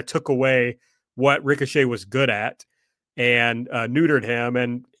they kind of took away what Ricochet was good at and neutered him,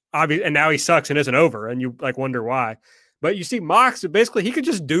 and now he sucks and isn't over, and you like wonder why. But you see Mox, basically he could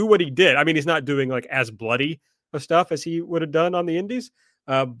just do what he did. I mean, he's not doing like as bloody of stuff as he would have done on the Indies,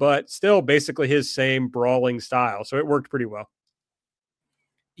 but still basically his same brawling style. So it worked pretty well.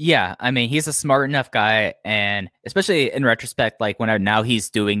 Yeah, I mean, he's a smart enough guy, and especially in retrospect, like now he's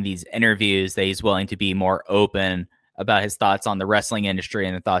doing these interviews, that he's willing to be more open about his thoughts on the wrestling industry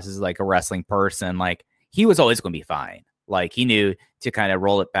and the thoughts as like a wrestling person. Like, he was always going to be fine. Like, he knew to kind of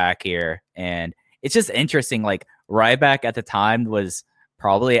roll it back here, and it's just interesting. Like, Ryback at the time was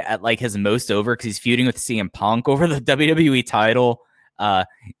probably at like his most over because he's feuding with CM Punk over the WWE title. I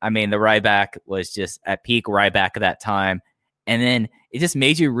mean, the Ryback was just at peak Ryback at that time. And then it just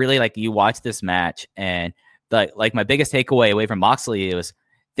made you really like, you watch this match, and like my biggest takeaway away from Moxley was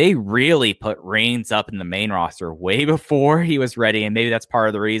they really put Reigns up in the main roster way before he was ready. And maybe that's part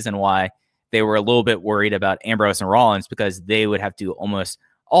of the reason why they were a little bit worried about Ambrose and Rollins, because they would have to do almost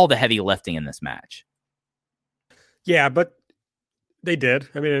all the heavy lifting in this match. Yeah, but they did.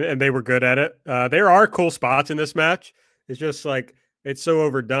 I mean, and they were good at it. There are cool spots in this match. It's just like, it's so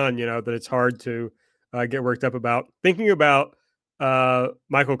overdone, that it's hard to get worked up about. Thinking about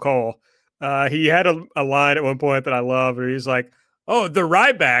Michael Cole, he had a line at one point that I love where he's like, "Oh, the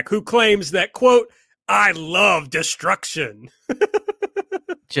Ryback who claims that, quote, I love destruction."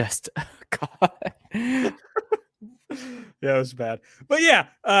 Just, God. Yeah, it was bad. But yeah,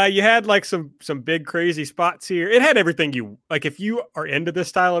 you had like some big crazy spots here. It had everything you like. If you are into this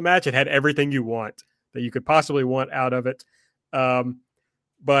style of match, it had everything you want that you could possibly want out of it.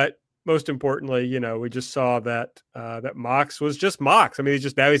 But most importantly, we just saw that that Mox was just Mox. I mean,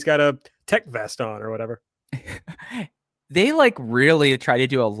 he's got a tech vest on or whatever. They like really try to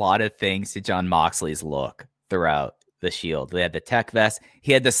do a lot of things to Jon Moxley's look throughout the Shield. They had the tech vest.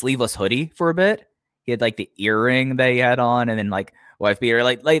 He had the sleeveless hoodie for a bit. He had like the earring that he had on, and then like wife beater.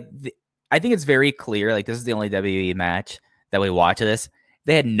 I think it's very clear. Like, this is the only WWE match that we watch of this.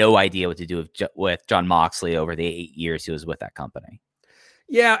 They had no idea what to do with Jon Moxley over the 8 years he was with that company.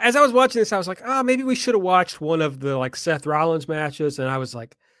 Yeah, as I was watching this, I was like, maybe we should have watched one of the like Seth Rollins matches, and I was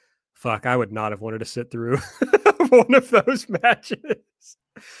like, fuck, I would not have wanted to sit through one of those matches.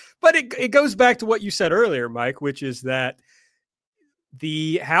 But it goes back to what you said earlier, Mike, which is that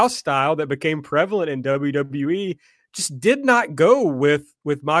the house style that became prevalent in WWE just did not go with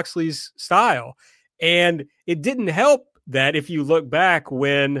Moxley's style. And it didn't help that if you look back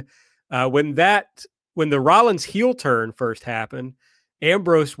when the Rollins heel turn first happened,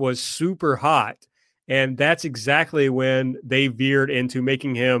 Ambrose was super hot. And that's exactly when they veered into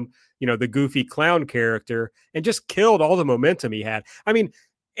making him, the goofy clown character, and just killed all the momentum he had. I mean,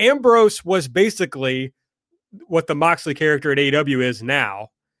 Ambrose was basically what the Moxley character at AEW is now.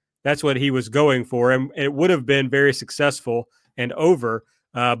 That's what he was going for, and it would have been very successful and over,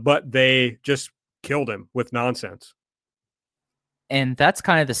 but they just killed him with nonsense. And that's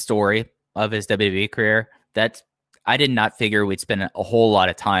kind of the story of his WWE career. I did not figure we'd spend a whole lot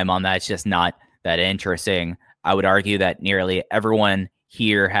of time on that. It's just not that interesting. I would argue that nearly everyone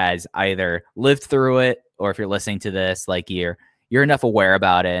here has either lived through it, or if you're listening to this, like you're enough aware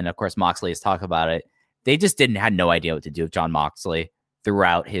about it. And of course, Moxley has talked about it. They just had no idea what to do with Jon Moxley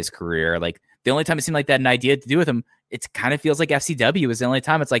throughout his career. Like, the only time it seemed like they had an idea to do with him, it kind of feels like FCW was the only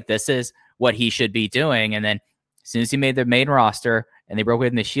time it's like, this is what he should be doing. And then as soon as he made the main roster and they broke away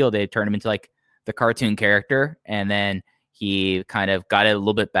from the Shield, they turned him into like the cartoon character. And then he kind of got it a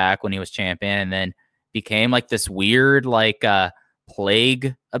little bit back when he was champion, and then became like this weird, like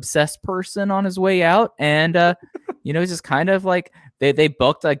plague obsessed person on his way out. And, just kind of like they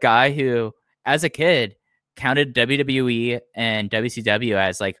booked a guy who, as a kid, counted WWE and WCW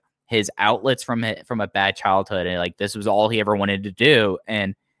as like his outlets from a bad childhood, and like this was all he ever wanted to do.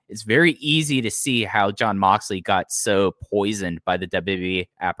 And it's very easy to see how Jon Moxley got so poisoned by the WWE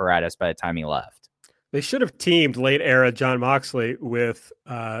apparatus by the time he left. They should have teamed late era Jon Moxley with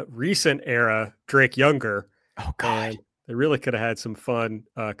recent era Drake Younger. Oh God, they really could have had some fun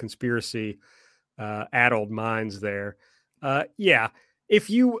conspiracy addled minds there. Yeah, if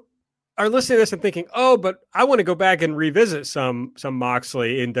you are listening to this and thinking, but I want to go back and revisit some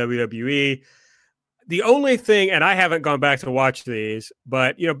Moxley in WWE. The only thing, and I haven't gone back to watch these,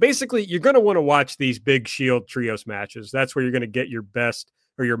 but basically you're going to want to watch these big Shield trios matches. That's where you're going to get your best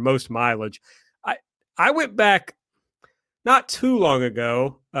or your most mileage. I went back not too long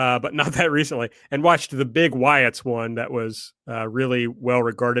ago, but not that recently, and watched the big Wyatt's one that was really well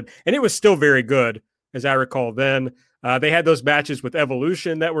regarded, and it was still very good, as I recall then. They had those matches with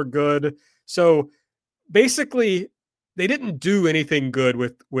Evolution that were good. So basically they didn't do anything good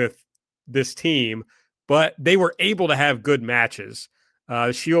with this team, but they were able to have good matches.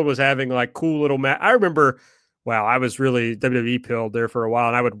 Shield was having like cool little I remember, wow, I was really WWE pilled there for a while,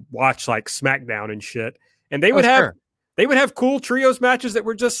 and I would watch like SmackDown and shit, and they would have cool trios matches that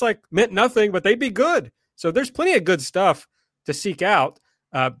were just like meant nothing, but they'd be good. So there's plenty of good stuff to seek out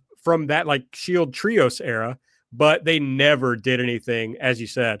from that like Shield trios era, but they never did anything, as you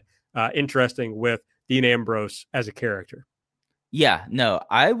said, interesting with Dean Ambrose as a character. Yeah, no,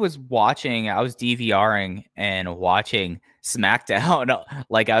 I was DVRing and watching SmackDown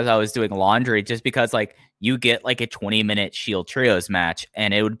like as I was doing laundry, just because like you get like a 20-minute Shield trios match,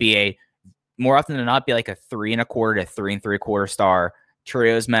 and it would be more often than not be like a 3.25 to 3 3/4 star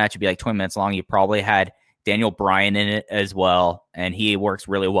trios match. It'd be like 20 minutes long. You probably had Daniel Bryan in it as well, and he works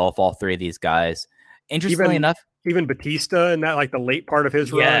really well with all three of these guys. Interestingly enough, even Batista in that like the late part of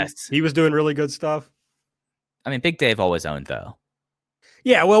his run, he was doing really good stuff. I mean, Big Dave always owned though.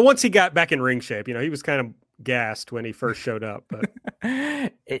 Yeah, well, once he got back in ring shape, he was kind of gassed when he first showed up. But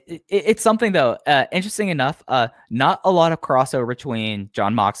it's something though. Interesting enough, not a lot of crossover between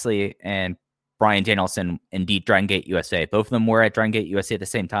Jon Moxley and Bryan Danielson in Dragon Gate USA. Both of them were at Dragon Gate USA at the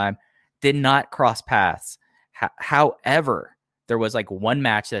same time. Did not cross paths. However, there was like one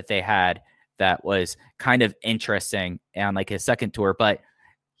match that they had that was kind of interesting on like his second tour, but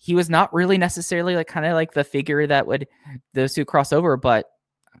he was not really necessarily like kind of like the figure that would those two cross over. But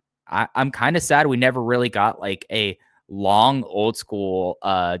I'm kind of sad we never really got like a long old school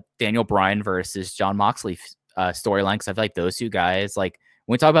Daniel Bryan versus Jon Moxley storyline, because I feel like those two guys, like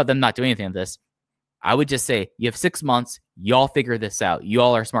when we talk about them not doing anything of this, I would just say you have 6 months, y'all figure this out.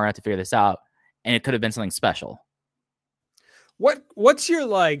 Y'all are smart enough to figure this out, and it could have been something special. What's your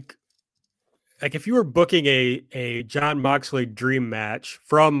like if you were booking a Jon Moxley dream match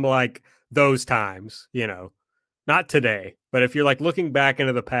from like those times, not today, but if you're like looking back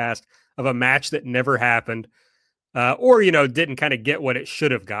into the past of a match that never happened, or didn't kind of get what it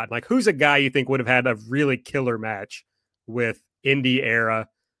should have gotten, like who's a guy you think would have had a really killer match with indie era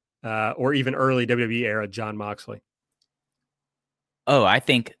or even early WWE era Jon Moxley? Oh, I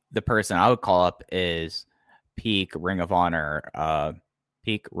think the person I would call up is peak Ring of Honor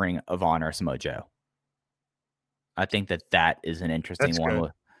Samoa Joe. I think that is an interesting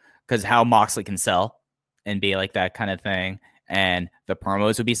one, because how Moxley can sell and be like that kind of thing, and the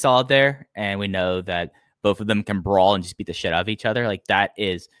promos would be solid there, and we know that both of them can brawl and just beat the shit out of each other. Like that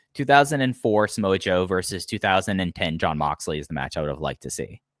is 2004 Samoa Joe versus 2010 Jon Moxley is the match I would have liked to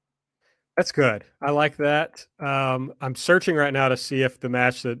see. That's good. I like that. I'm searching right now to see if the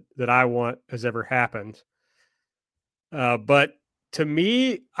match that I want has ever happened. But to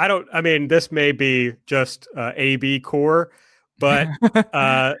me, this may be just AB core, but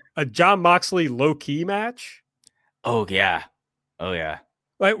a Jon Moxley low key match. Oh yeah.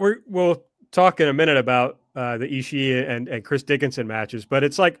 Like we'll talk in a minute about the Ishii and Chris Dickinson matches, but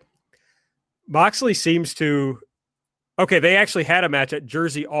it's like Moxley seems to. Okay, they actually had a match at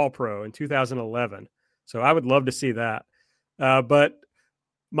Jersey All Pro in 2011, so I would love to see that. But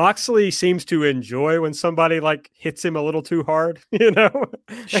Moxley seems to enjoy when somebody like hits him a little too hard,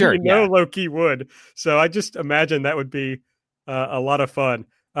 Sure, Low-key would. So I just imagine that would be a lot of fun.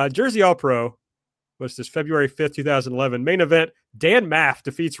 Jersey All Pro was this February 5th, 2011 main event. Dan Maff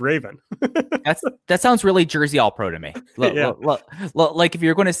defeats Raven. That sounds really Jersey All Pro to me. Like if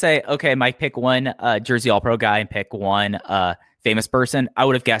you're going to say, okay, Mike, pick one Jersey All Pro guy and pick one famous person, I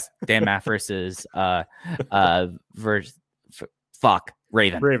would have guessed Dan Maff versus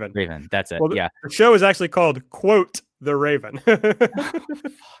Raven. That's it. Well, yeah. The show is actually called Quote the Raven. Fuck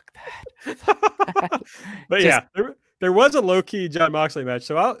that. But there was a low key Jon Moxley match,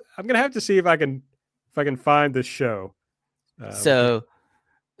 so I'm gonna have to see if I can find this show. Go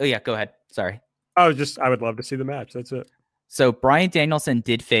ahead. Sorry. I would love to see the match. That's it. So Bryan Danielson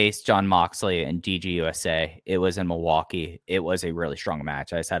did face Jon Moxley in DGUSA. It was in Milwaukee. It was a really strong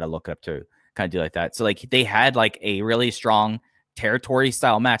match. I just had to look up to kind of do like that. So like they had like a really strong territory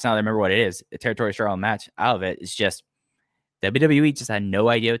style match. Now I remember what it is. A territory style match out of it. It's just WWE just had no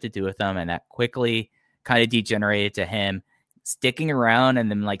idea what to do with them, and that quickly kind of degenerated to him sticking around and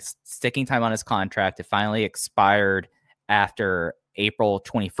then like sticking time on his contract. It finally expired after April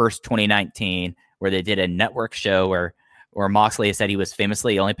 21st, 2019, where they did a network show where Moxley said he was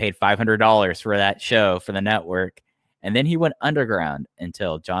famously only paid $500 for that show for the network. And then he went underground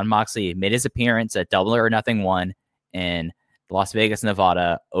until Jon Moxley made his appearance at Double or Nothing 1 in Las Vegas,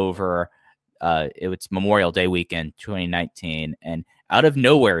 Nevada over it was Memorial Day weekend 2019. And out of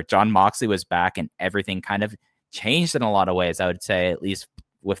nowhere, Jon Moxley was back, and everything kind of changed in a lot of ways, I would say, at least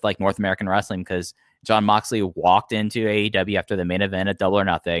with like North American wrestling, because John Moxley walked into AEW after the main event at Double or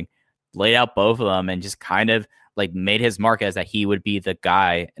Nothing, laid out both of them, and just kind of like made his mark as that he would be the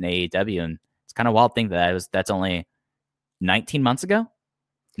guy in AEW. And it's kind of wild to think that's only 19 months ago.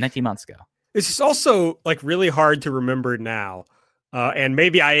 19 months ago. It's just also like really hard to remember now. And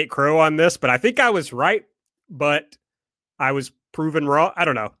maybe I ate crow on this, but I think I was right, but I was proven wrong. I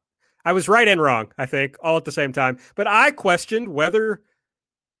don't know. I was right and wrong, I think, all at the same time. But I questioned whether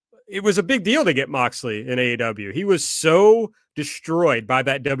it was a big deal to get Moxley in AEW. He was so destroyed by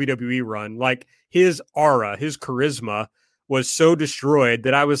that WWE run. Like his aura, his charisma was so destroyed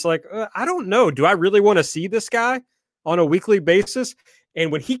that I was like, I don't know. Do I really want to see this guy on a weekly basis?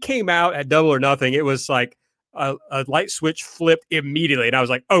 And when he came out at Double or Nothing, it was like a light switch flipped immediately. And I was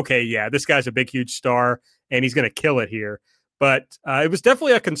like, okay, yeah, this guy's a big, huge star and he's going to kill it here. But it was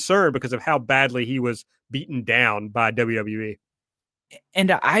definitely a concern because of how badly he was beaten down by WWE.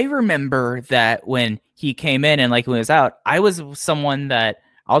 And I remember that when he came in and like when he was out, I was someone that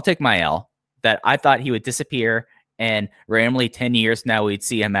I'll take my L, that I thought he would disappear and randomly 10 years now we'd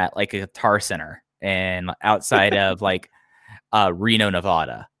see him at like a Guitar Center and outside of like Reno,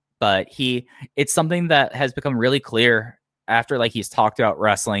 Nevada. But it's something that has become really clear after like he's talked about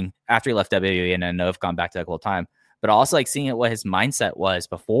wrestling after he left WWE, and I know I've gone back to that whole time, but also like seeing what his mindset was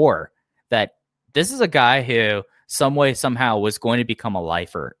before that. This is a guy who some way, somehow was going to become a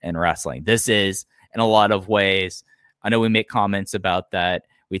lifer in wrestling. This is in a lot of ways. I know we make comments about that.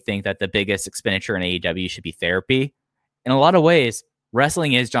 We think that the biggest expenditure in AEW should be therapy. In a lot of ways,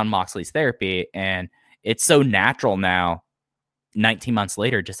 wrestling is John Moxley's therapy. And it's so natural now, 19 months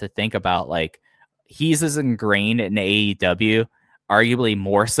later, just to think about like he's as ingrained in AEW, arguably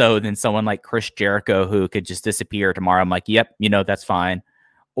more so than someone like Chris Jericho, who could just disappear tomorrow. I'm like, yep, that's fine.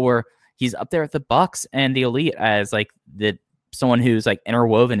 Or he's up there with the Bucks and the Elite as like someone who's like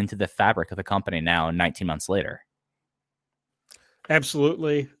interwoven into the fabric of the company now 19 months later.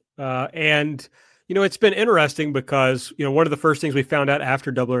 Absolutely. And, it's been interesting because, one of the first things we found out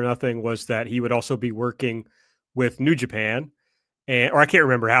after Double or Nothing was that he would also be working with New Japan. Or I can't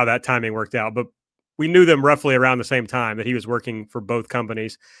remember how that timing worked out, but we knew them roughly around the same time that he was working for both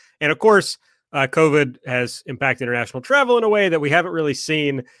companies. And of course, COVID has impacted international travel in a way that we haven't really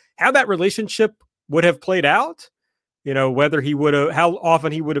seen how that relationship would have played out, whether he would have, how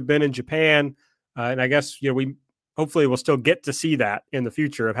often he would have been in Japan. And I guess, we hopefully will still get to see that in the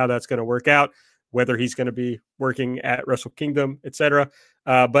future of how that's going to work out, whether he's going to be working at Wrestle Kingdom, etc.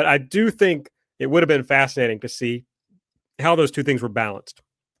 But I do think it would have been fascinating to see how those two things were balanced.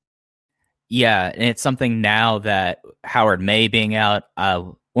 Yeah. And it's something now that Howard May being out,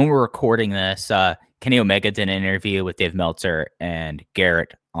 when we're recording this, Kenny Omega did an interview with Dave Meltzer and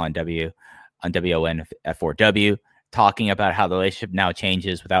Garrett on WON F4W, talking about how the relationship now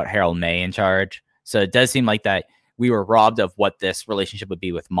changes without Harold May in charge. So it does seem like that we were robbed of what this relationship would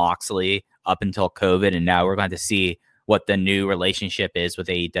be with Moxley up until COVID, and now we're going to see what the new relationship is with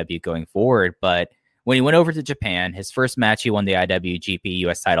AEW going forward. But when he went over to Japan, his first match, he won the IWGP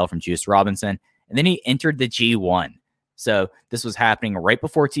US title from Juice Robinson, and then he entered the G1. So this was happening right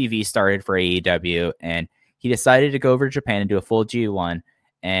before TV started for AEW, and he decided to go over to Japan and do a full G1.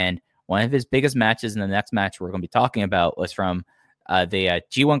 And one of his biggest matches in the next match we're going to be talking about was from the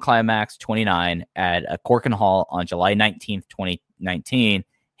G1 Climax 29 at Korakuen Hall on July 19th, 2019,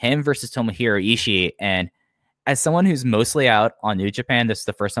 him versus Tomohiro Ishii. And as someone who's mostly out on New Japan, this is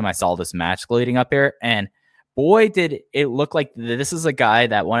the first time I saw this match leading up here. And boy, did it look like this is a guy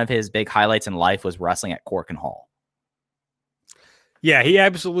that one of his big highlights in life was wrestling at Korakuen Hall. Yeah, he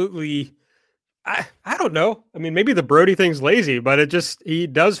absolutely, I don't know. I mean, maybe the Brody thing's lazy, but he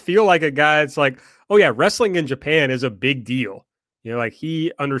does feel like a guy. It's like, oh yeah, wrestling in Japan is a big deal. Like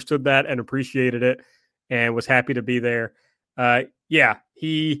he understood that and appreciated it and was happy to be there. Yeah,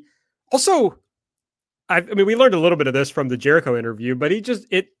 he also, I mean, we learned a little bit of this from the Jericho interview, but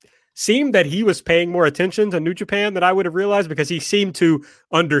it seemed that he was paying more attention to New Japan than I would have realized, because he seemed to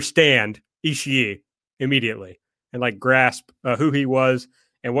understand Ishii immediately and like grasp who he was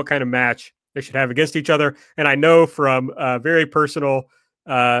and what kind of match they should have against each other. And I know from very personal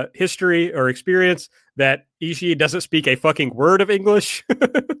history or experience that Ishii doesn't speak a fucking word of English.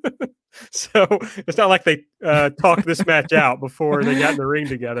 So it's not like they talked this match out before they got in the ring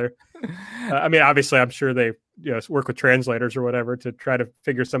together. I mean, obviously, I'm sure they work with translators or whatever to try to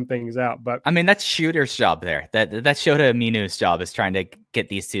figure some things out. But I mean, that's Shooter's job there. That's Shota Minu's job, is trying to get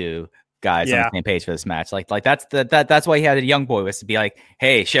these two guys on the same page for this match. Like that's why he had a young boy, was to be like,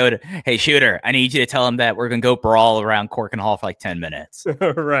 hey, Shooter, I need you to tell him that we're gonna go brawl around Korakuen Hall for like 10 minutes.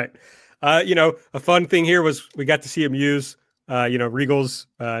 Right. A fun thing here was we got to see him use Regal's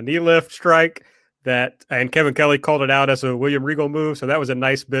knee lift strike. and Kevin Kelly called it out as a William Regal move. So that was a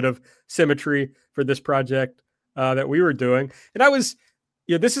nice bit of symmetry for this project that we were doing. And I was,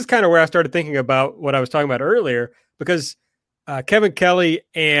 this is kind of where I started thinking about what I was talking about earlier, because Kevin Kelly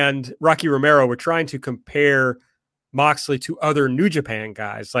and Rocky Romero were trying to compare Moxley to other New Japan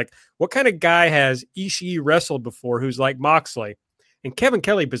guys. Like, what kind of guy has Ishii wrestled before who's like Moxley? And Kevin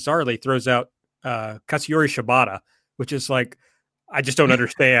Kelly bizarrely throws out Katsuyori Shibata, which is like, I just don't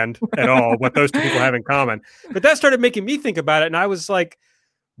understand at all what those two people have in common. But that started making me think about it. And I was like,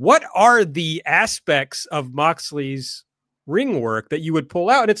 what are the aspects of Moxley's ring work that you would pull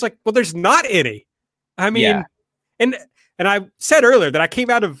out? And it's like, well, there's not any. I mean, and I said earlier that I came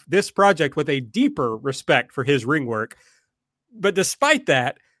out of this project with a deeper respect for his ring work. But despite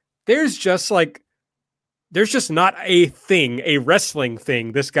that, there's just not a wrestling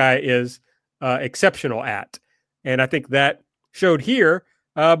thing this guy is exceptional at. And I think that showed here.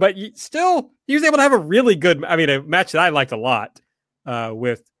 But still, he was able to have a really good, a match that I liked a lot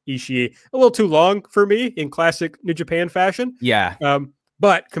with Ishii. A little too long for me in classic New Japan fashion. Yeah.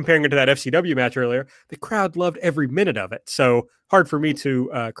 But comparing it to that FCW match earlier, the crowd loved every minute of it. So hard for me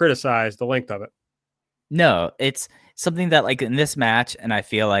to criticize the length of it. No, it's something that, like, in this match, and I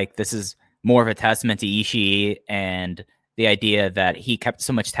feel like this is more of a testament to Ishii and the idea that he kept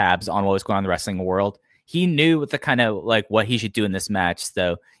so much tabs on what was going on in the wrestling world. He knew what the kind of, like, what he should do in this match,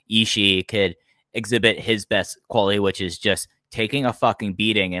 so Ishii could exhibit his best quality, which is just taking a fucking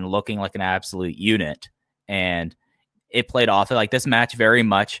beating and looking like an absolute unit. And it played off like this match very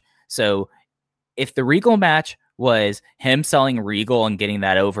much. So if the Regal match was him selling Regal and getting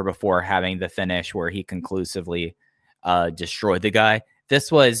that over before having the finish where he conclusively destroyed the guy,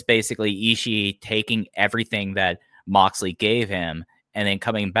 this was basically Ishii taking everything that Moxley gave him and then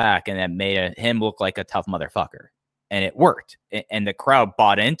coming back, and that made him look like a tough motherfucker. And it worked. And the crowd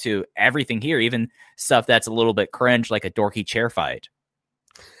bought into everything here, even stuff that's a little bit cringe, like a dorky chair fight.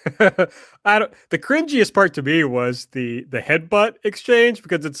 The cringiest part to me was the headbutt exchange,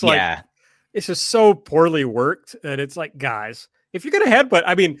 because it's like, it's just so poorly worked. And it's like, guys, if you're going to headbutt,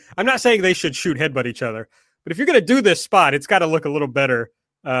 I'm not saying they should shoot headbutt each other, but if you're going to do this spot, it's got to look a little better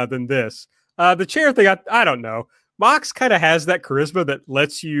than this. The chair thing, I don't know. Mox kind of has that charisma that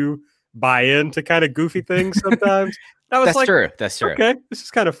lets you buy into kind of goofy things sometimes. That's true. Okay, this is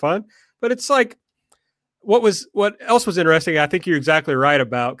kind of fun. But it's like, what else was interesting? I think you're exactly right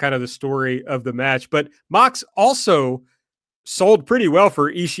about kind of the story of the match. But Mox also sold pretty well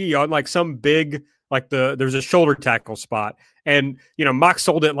for Ishii on like some big, like there's a shoulder tackle spot. And, Mox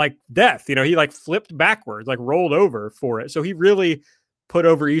sold it like death. He like flipped backwards, like rolled over for it. So he really put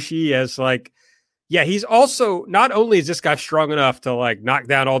over Ishii as like, yeah, he's also, not only is this guy strong enough to like knock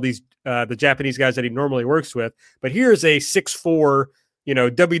down all these, the Japanese guys that he normally works with, but here's a 6'4",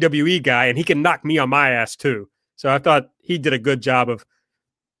 WWE guy, and he can knock me on my ass too. So I thought he did a good job of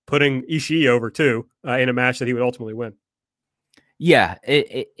putting Ishii over too in a match that he would ultimately win. Yeah,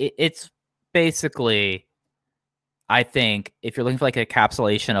 it's basically, I think, if you're looking for like a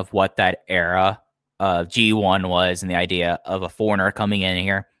encapsulation of what that era of G1 was and the idea of a foreigner coming in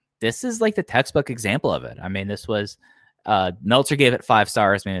here, this is like the textbook example of it. This was Meltzer gave it 5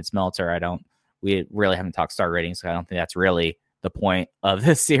 stars. It's Meltzer. We really haven't talked star ratings, so I don't think that's really the point of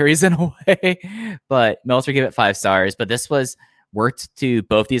this series in a way. But Meltzer gave it 5 stars. But this was worked to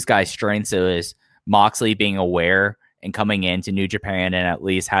both these guys' strengths. It was Moxley being aware and coming into New Japan and at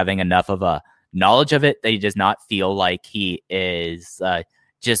least having enough of a knowledge of it that he does not feel like he is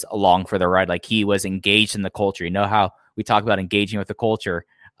just along for the ride. Like, he was engaged in the culture. You know how we talk about engaging with the culture?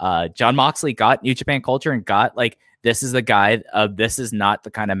 Jon Moxley got New Japan culture and got like, this is the guy of, this is not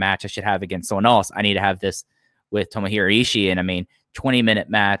the kind of match I should have against someone else. I need to have this with Tomohiro Ishii. And 20-minute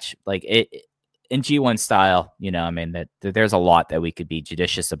match, like it in G1 style, that there's a lot that we could be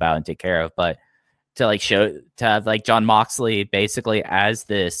judicious about and take care of, but to have like Jon Moxley basically as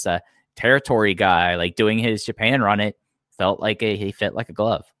this territory guy, like doing his Japan run, it felt like he fit like a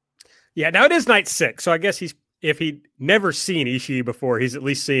glove. Yeah. Now it is night 6. So I guess if he'd never seen Ishii before, he's at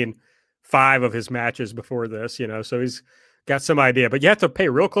least seen 5 of his matches before this, so he's got some idea, but you have to pay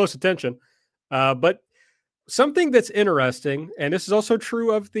real close attention. But something that's interesting, and this is also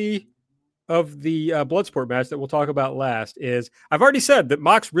true of the Bloodsport match that we'll talk about last, is I've already said that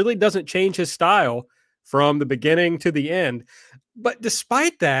Mox really doesn't change his style from the beginning to the end. But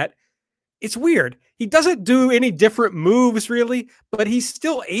despite that, it's weird. He doesn't do any different moves really, but he's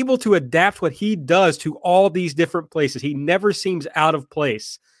still able to adapt what he does to all these different places. He never seems out of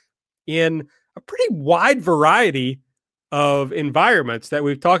place in a pretty wide variety of environments that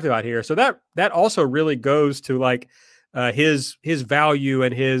we've talked about here. So that also really goes to like his value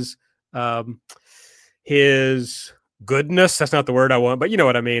and his his goodness. That's not the word I want, but you know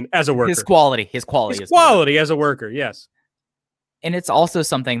what I mean. As a worker, his quality as a worker. Yes. And it's also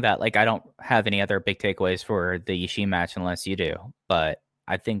something that, like, I don't have any other big takeaways for the Ishii match unless you do, but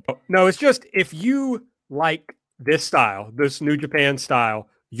I think no, it's just if you like this style, this New Japan style,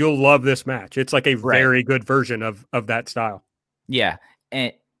 you'll love this match. It's like a very good version of that style. Yeah.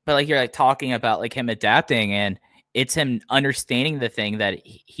 But like, you're like talking about like him adapting, and it's him understanding the thing that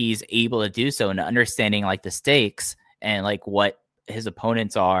he's able to do so, and understanding like the stakes and like what his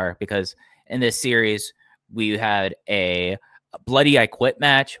opponents are. Because in this series, we had a bloody I quit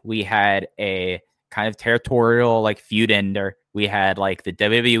match. We had a kind of territorial like feud ender. We had like the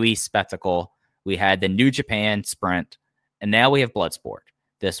WWE spectacle. We had the New Japan sprint, and now we have Bloodsport.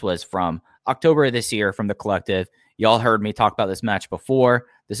 This was from October of this year from the Collective. Y'all heard me talk about this match before.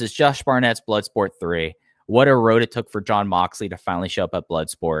 This is Josh Barnett's Bloodsport 3. What a road it took for Jon Moxley to finally show up at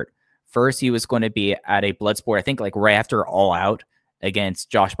Bloodsport. First, he was going to be at a Bloodsport, I think like right after All Out against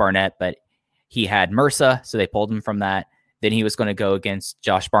Josh Barnett, but he had MRSA, so they pulled him from that. Then he was going to go against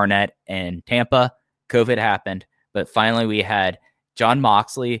Josh Barnett in Tampa. COVID happened, but finally we had Jon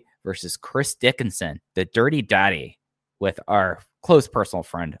Moxley versus Chris Dickinson, the Dirty Daddy, with our close personal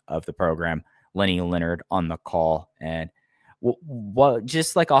friend of the program, Lenny Leonard, on the call. And what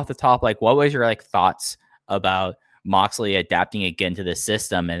just like off the top, like what was your like thoughts about Moxley adapting again to the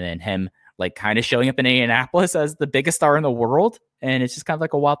system, and then him like kind of showing up in Indianapolis as the biggest star in the world? And it's just kind of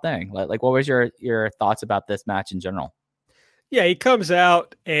like a wild thing. Like what was your thoughts about this match in general? Yeah, he comes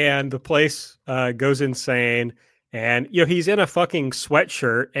out and the place goes insane, and you know he's in a fucking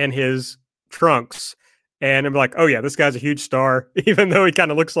sweatshirt and his trunks. And I'm like, oh, yeah, this guy's a huge star, even though he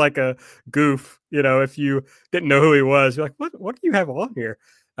kind of looks like a goof. You know, if you didn't know who he was, you're like, what do you have on here?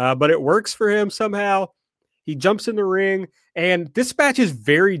 But it works for him somehow. He jumps in the ring. And this match is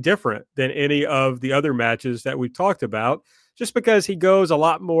very different than any of the other matches that we've talked about, just because he goes a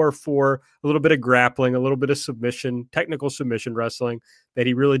lot more for a little bit of grappling, a little bit of submission, technical submission wrestling that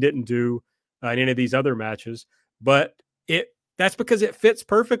he really didn't do in any of these other matches. But that's because it fits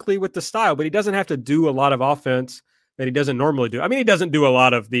perfectly with the style, but he doesn't have to do a lot of offense that he doesn't normally do. I mean, he doesn't do a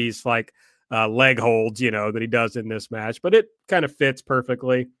lot of these like leg holds, you know, that he does in this match, but it kind of fits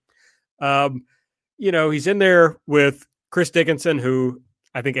perfectly. You know, he's in there with Chris Dickinson, who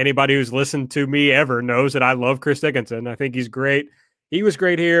I think anybody who's listened to me ever knows that I love Chris Dickinson. I think he's great. He was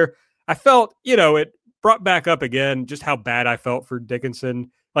great here. I felt, you know, it brought back up again just how bad I felt for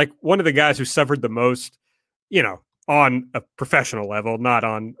Dickinson. Like one of the guys who suffered the most, you know, on a professional level, not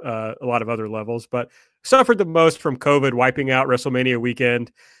on a lot of other levels, but suffered the most from COVID wiping out WrestleMania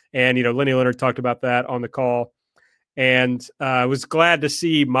weekend. And, you know, Lenny Leonard talked about that on the call. And I was glad to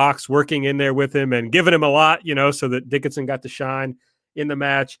see Mox working in there with him and giving him a lot, you know, so that Dickinson got to shine in the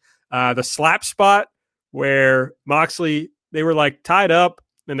match. The slap spot where Moxley, they were like tied up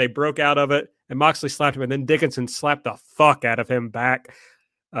and they broke out of it, and Moxley slapped him, and then Dickinson slapped the fuck out of him back.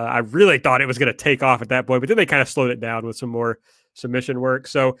 I really thought it was going to take off at that point, but then they kind of slowed it down with some more submission work.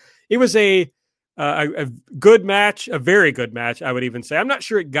 So it was a good match, a very good match, I would even say. I'm not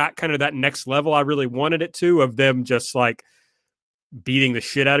sure it got kind of that next level I really wanted it to, of them just like beating the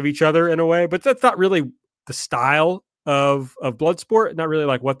shit out of each other in a way, but that's not really the style of Bloodsport, not really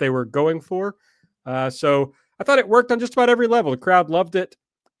like what they were going for. So I thought it worked on just about every level. The crowd loved it,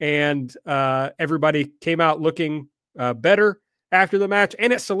 and everybody came out looking better after the match,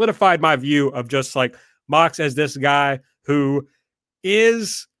 and it solidified my view of just like Mox as this guy who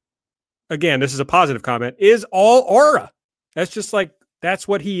is, again, this is a positive comment, is all aura. That's just like, that's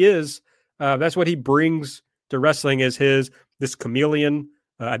what he is. That's what he brings to wrestling, is this chameleon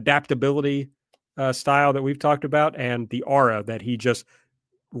adaptability style that we've talked about, and the aura that he just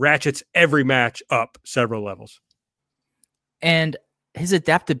ratchets every match up several levels. And his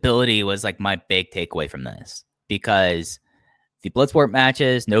adaptability was like my big takeaway from this, because the Bloodsport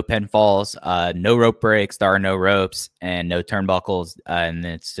matches, no pinfalls, no rope breaks, there are no ropes, and no turnbuckles, and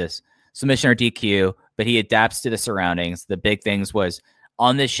it's just submission or DQ, but he adapts to the surroundings. The big things was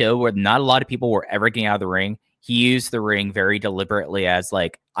on this show where not a lot of people were ever getting out of the ring. He used the ring very deliberately as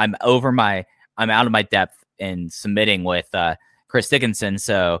like, I'm out of my depth in submitting with Chris Dickinson,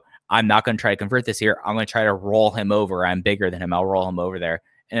 so I'm not going to try to convert this here. I'm going to try to roll him over. I'm bigger than him. I'll roll him over there.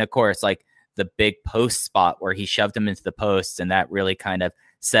 And of course, like the big post spot where he shoved him into the posts, and that really kind of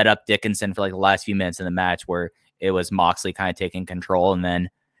set up Dickinson for like the last few minutes in the match, where it was Moxley kind of taking control and then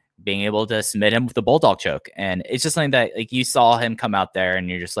being able to submit him with the bulldog choke. And it's just something that like you saw him come out there and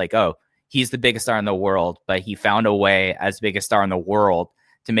you're just like, oh, he's the biggest star in the world, but he found a way as the biggest star in the world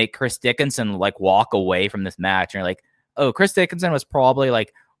to make Chris Dickinson like walk away from this match. And you're like, oh, Chris Dickinson was probably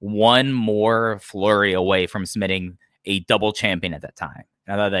like one more flurry away from submitting a double champion at that time.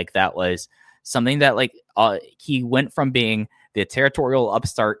 And I thought like that was something that like he went from being the territorial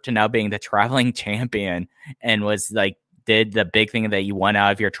upstart to now being the traveling champion, and was like did the big thing that you want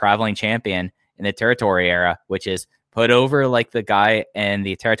out of your traveling champion in the territory era, which is put over like the guy in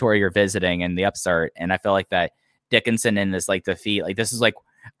the territory you're visiting and the upstart. And I feel like that Dickinson in this like defeat, like this is like,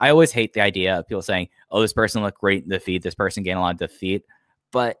 I always hate the idea of people saying, oh, this person looked great in defeat, this person gained a lot of defeat.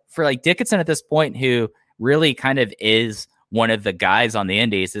 But for like Dickinson at this point, who really kind of is one of the guys on the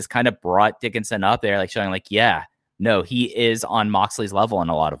indies, has kind of brought Dickinson up there, like showing like, yeah, no, he is on Moxley's level in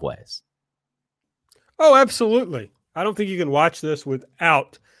a lot of ways. Oh, absolutely. I don't think you can watch this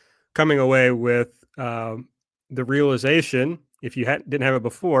without coming away with the realization, if you didn't have it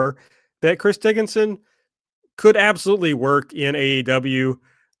before, that Chris Dickinson could absolutely work in AEW.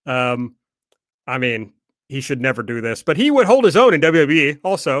 I mean, he should never do this, but he would hold his own in WWE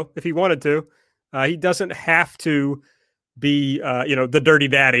also if he wanted to. He doesn't have to be, the dirty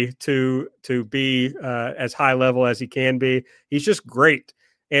daddy to be as high level as he can be. He's just great.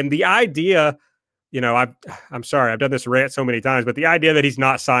 And the idea, I'm sorry, I've done this rant so many times, but the idea that he's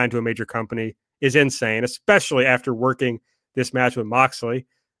not signed to a major company is insane, especially after working this match with Moxley.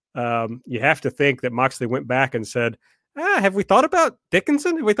 You have to think that Moxley went back and said, have we thought about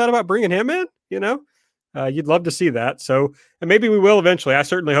Dickinson? Have we thought about bringing him in? You'd love to see that. So, and maybe we will eventually. I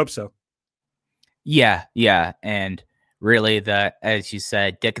certainly hope so. Yeah. And really, as you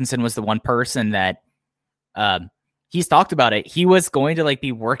said, Dickinson was the one person that he's talked about it. He was going to like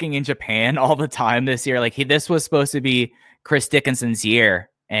be working in Japan all the time this year. Like this was supposed to be Chris Dickinson's year.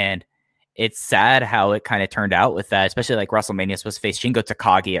 And it's sad how it kind of turned out with that, especially like WrestleMania supposed to face Shingo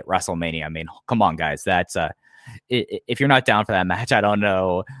Takagi at WrestleMania. I mean, come on, guys. That's if you're not down for that match, I don't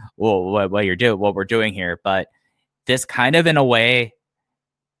know what we're doing here. But this kind of in a way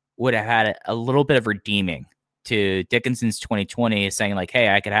would have had a little bit of redeeming to Dickinson's 2020, saying like, hey,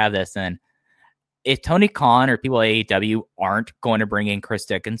 I could have this. And if Tony Khan or people at AEW aren't going to bring in Chris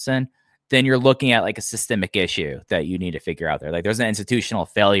Dickinson, then you're looking at like a systemic issue that you need to figure out there. Like there's an institutional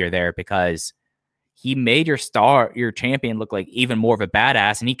failure there, because he made your champion look like even more of a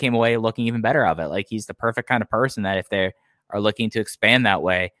badass, and he came away looking even better of it. Like he's the perfect kind of person that if they are looking to expand that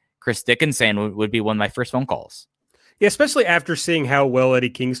way, Chris Dickinson would be one of my first phone calls. Yeah, especially after seeing how well Eddie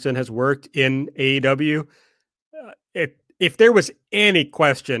Kingston has worked in AEW. If there was any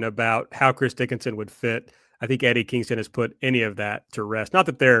question about how Chris Dickinson would fit, I think Eddie Kingston has put any of that to rest. Not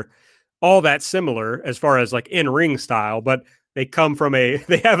that they're all that similar as far as like in-ring style, but they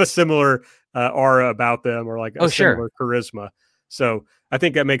have a similar aura about them, or like a similar charisma. So I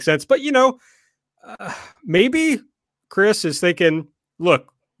think that makes sense. But, maybe Chris is thinking,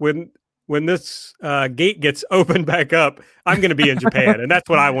 look, when this gate gets opened back up, I'm going to be in Japan, and that's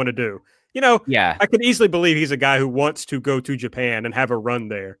what I want to do. Yeah, I could easily believe he's a guy who wants to go to Japan and have a run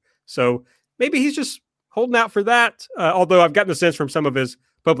there. So maybe he's just holding out for that. Although I've gotten the sense from some of his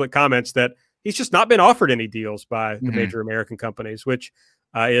public comments that he's just not been offered any deals by the major American companies, which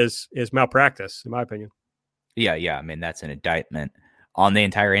is malpractice, in my opinion. Yeah. I mean, that's an indictment on the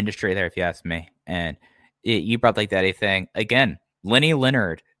entire industry there, if you ask me. And you brought like that thing again. Lenny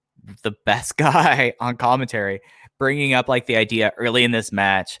Leonard, the best guy on commentary, bringing up like the idea early in this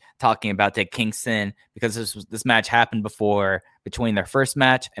match, talking about Dick Kingston, because this match happened before, between their first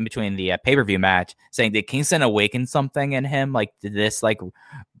match and between the pay-per-view match, saying did Kingston awaken something in him? Like, did this like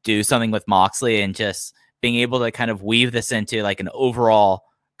do something with Moxley? And just being able to kind of weave this into like an overall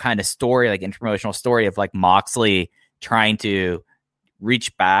kind of story, like interpromotional story of like Moxley trying to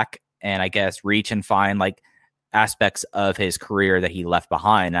reach back and I guess reach and find like aspects of his career that he left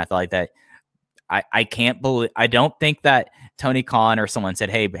behind. And I feel like that I don't think that Tony Khan or someone said,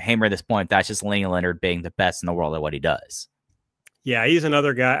 hey, hammer this point. That's just Lenny Leonard being the best in the world at what he does. Yeah, he's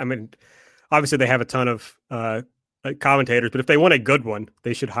another guy. I mean, obviously they have a ton of commentators, but if they want a good one,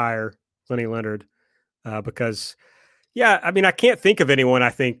 they should hire Lenny Leonard because, yeah, I mean, I can't think of anyone I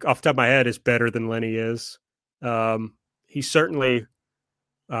think off the top of my head is better than Lenny is. He's certainly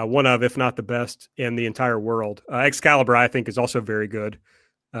one of, if not the best in the entire world. Excalibur, I think, is also very good.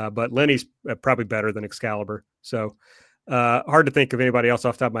 But Lenny's probably better than Excalibur. So hard to think of anybody else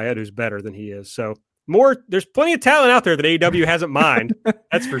off the top of my head who's better than he is. So there's plenty of talent out there that AEW hasn't mined.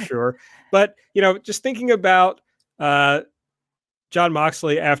 That's for sure. But, just thinking about Jon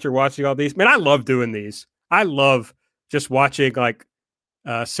Moxley after watching all these, man, I love doing these. I love just watching like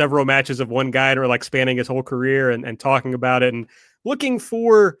several matches of one guy or like spanning his whole career and talking about it and looking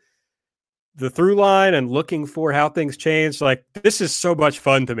for the through line and looking for how things change. Like, this is so much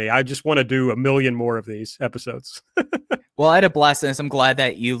fun to me. I just want to do a million more of these episodes. Well, I had a blast in this. I'm glad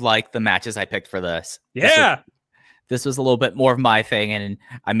that you like the matches I picked for this. Yeah. This was a little bit more of my thing, and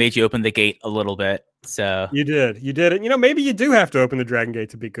I made you open the gate a little bit. So you did. And maybe you do have to open the Dragon Gate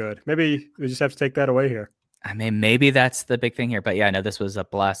to be good. Maybe we just have to take that away here. I mean, maybe that's the big thing here. But yeah, no, this was a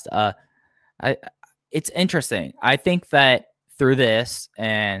blast. It's interesting. I think that through this,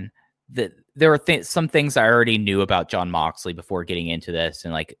 and there were some things I already knew about Jon Moxley before getting into this,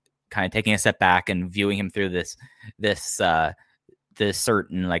 and like kind of taking a step back and viewing him through this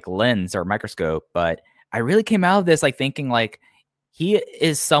certain like lens or microscope. But I really came out of this like thinking like he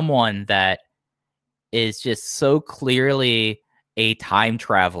is someone that is just so clearly a time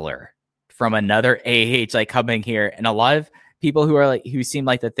traveler from another age, like coming here. And a lot of people who seem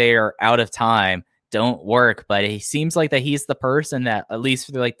like that they are out of time don't work, but he seems like that he's the person that, at least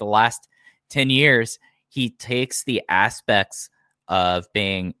for like the last 10 years, he takes the aspects of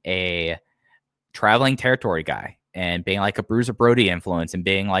being a traveling territory guy and being like a Bruiser Brody influence and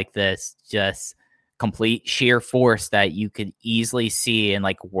being like this just complete sheer force that you could easily see in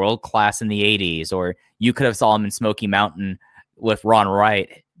like world class in the 80s, or you could have saw him in Smoky Mountain with Ron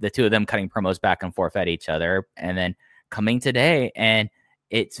Wright, the two of them cutting promos back and forth at each other, and then coming today. And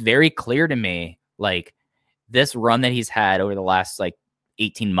it's very clear to me, like, this run that he's had over the last like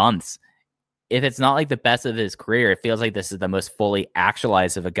 18 months, if it's not like the best of his career, it feels like this is the most fully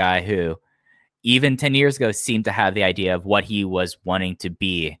actualized of a guy who even 10 years ago seemed to have the idea of what he was wanting to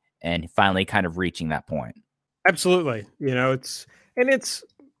be and finally kind of reaching that point. Absolutely. You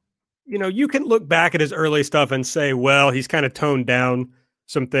can look back at his early stuff and say, well, he's kind of toned down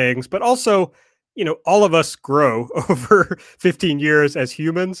some things, but also, all of us grow over 15 years as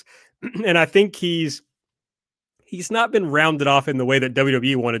humans. And I think he's not been rounded off in the way that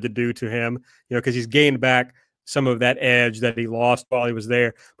WWE wanted to do to him, because he's gained back some of that edge that he lost while he was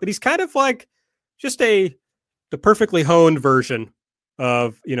there. But he's kind of like just the perfectly honed version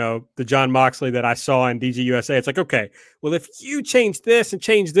of, the Jon Moxley that I saw in DGUSA. It's like, okay, well, if you change this and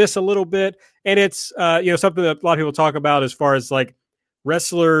change this a little bit, and it's, something that a lot of people talk about as far as like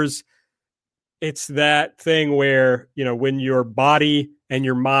wrestlers, it's that thing where, when your body and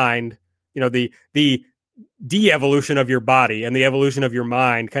your mind, the de-evolution of your body and the evolution of your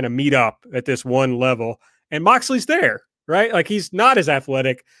mind kind of meet up at this one level. And Moxley's there, right? Like, he's not as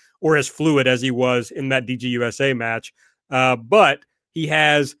athletic or as fluid as he was in that DGUSA match. But he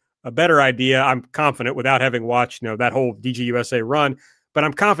has a better idea. I'm confident, without having watched, that whole DGUSA run, but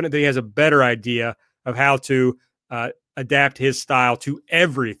I'm confident that he has a better idea of how to adapt his style to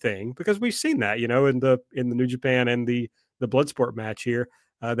everything, because we've seen that, in the New Japan and the Bloodsport match here,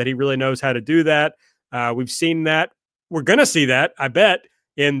 that he really knows how to do that. We've seen that. We're going to see that, I bet,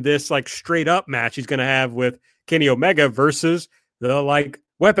 in this like straight up match he's going to have with Kenny Omega versus the like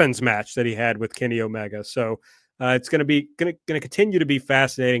weapons match that he had with Kenny Omega. So it's going to continue to be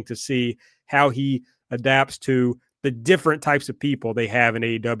fascinating to see how he adapts to the different types of people they have in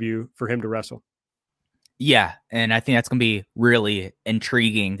AEW for him to wrestle. Yeah, and I think that's going to be really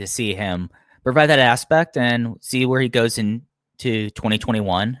intriguing to see him provide that aspect and see where he goes into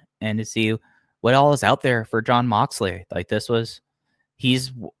 2021 and to see what all is out there for Jon Moxley. Like,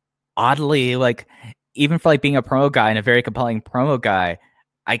 he's oddly, like, even for like being a promo guy and a very compelling promo guy,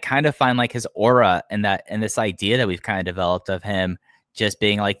 I kind of find like his aura and this idea that we've kind of developed of him just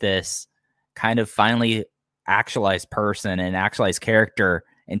being like this kind of finally actualized person and actualized character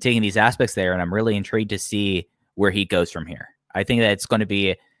and taking these aspects there. And I'm really intrigued to see where he goes from here. I think that it's going to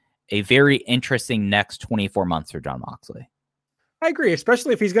be a very interesting next 24 months for Jon Moxley. I agree,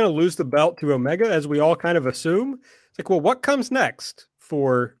 especially if he's going to lose the belt to Omega, as we all kind of assume. It's like, well, what comes next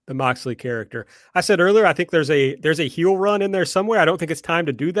for the Moxley character? I said earlier, I think there's a heel run in there somewhere. I don't think it's time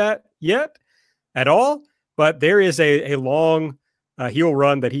to do that yet at all, but there is a long heel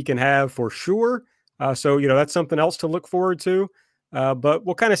run that he can have for sure. So, that's something else to look forward to. But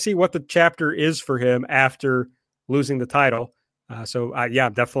we'll kind of see what the chapter is for him after losing the title.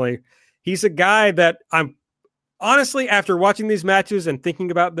 Definitely. He's a guy that I'm honestly, after watching these matches and thinking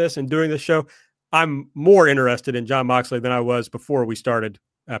about this and doing this show, I'm more interested in Jon Moxley than I was before we started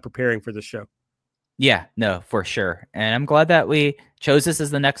preparing for this show. Yeah, no, for sure. And I'm glad that we chose this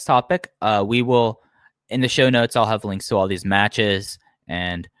as the next topic. We will, in the show notes, I'll have links to all these matches,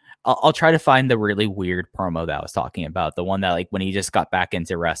 and I'll try to find the really weird promo that I was talking about, the one that like when he just got back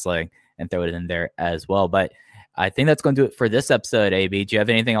into wrestling, and throw it in there as well. But I think that's going to do it for this episode, AB. Do you have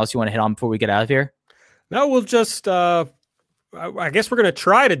anything else you want to hit on before we get out of here? No, we'll just, I guess we're going to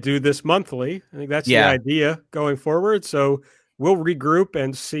try to do this monthly. I think that's the idea going forward. So we'll regroup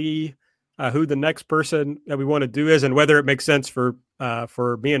and see who the next person that we want to do is, and whether it makes sense for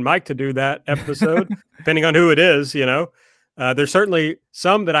me and Mike to do that episode, depending on who it is. There's certainly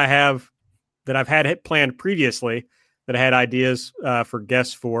some that I've had it planned previously that I had ideas for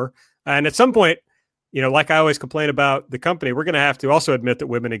guests for, and at some point, like I always complain about the company, we're going to have to also admit that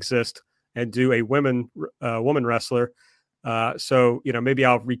women exist and do a woman wrestler. So maybe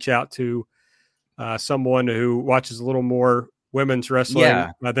I'll reach out to someone who watches a little more women's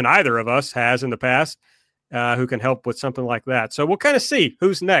wrestling than either of us has in the past, who can help with something like that. So we'll kind of see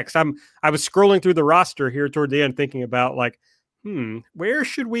who's next. I was scrolling through the roster here toward the end, thinking about where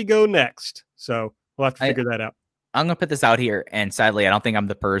should we go next? So we'll have to figure that out. I'm going to put this out here, and sadly, I don't think I'm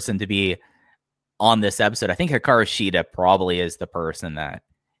the person to be on this episode. I think Hikaru Shida probably is the person that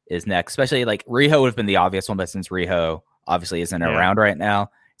is next, especially Riho would have been the obvious one, but since Riho obviously isn't around right now,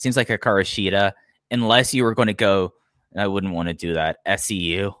 it seems like Hikaru Shida, unless you were going to go, I wouldn't want to do that,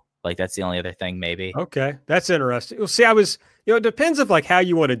 SCU. That's the only other thing, maybe. Okay, that's interesting. Well, see, it depends of how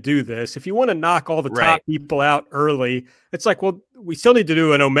you want to do this. If you want to knock all the top people out early, it's we still need to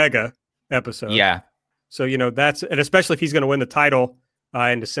do an Omega episode. Yeah. So, and especially if he's going to win the title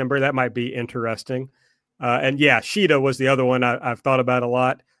in December, that might be interesting. And Shida was the other one I've thought about a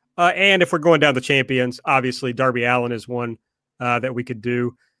lot. And if we're going down the champions, obviously Darby Allin is one that we could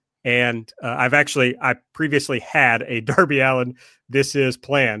do. And I previously had a Darby Allin This Is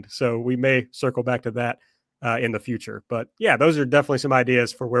planned. So we may circle back to that in the future. But those are definitely some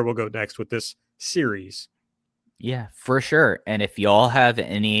ideas for where we'll go next with this series. Yeah, for sure. And if y'all have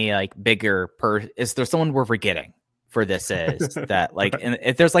any bigger is there someone we're forgetting for This Is that and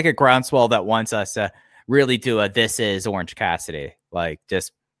if there's a groundswell that wants us to really do a This Is Orange Cassidy,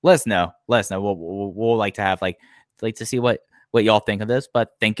 just let us know. We'll like to have to see what y'all think of this.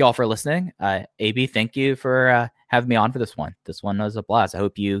 But thank y'all for listening. AB, thank you for having me on for this one. This one was a blast. I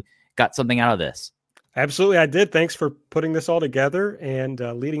hope you got something out of this. Absolutely, I did. Thanks for putting this all together and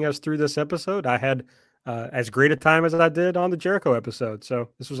leading us through this episode. I had as great a time as I did on the Jericho episode. So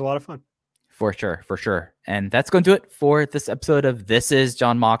this was a lot of fun. For sure. And that's going to do it for this episode of This Is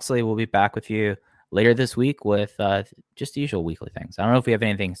Jon Moxley. We'll be back with you later this week with just the usual weekly things. I don't know if we have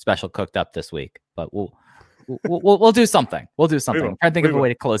anything special cooked up this week, but we'll do something. We'll do something. I'm trying to think of a way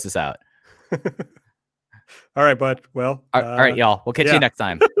to close this out. All right, bud. Well, all right, y'all. We'll catch you next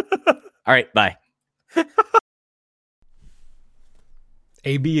time. All right, bye.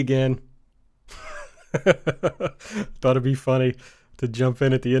 AB again. Thought it'd be funny to jump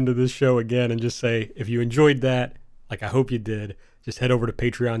in at the end of this show again and just say, if you enjoyed that, I hope you did, just head over to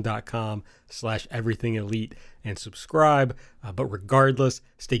patreon.com/everythingelite and subscribe. But regardless,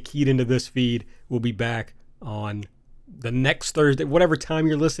 stay keyed into this feed. We'll be back on the next Thursday, whatever time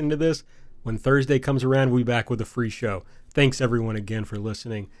you're listening to this. When Thursday comes around, we'll be back with a free show. Thanks everyone again for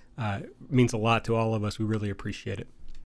listening. It means a lot to all of us. We really appreciate it.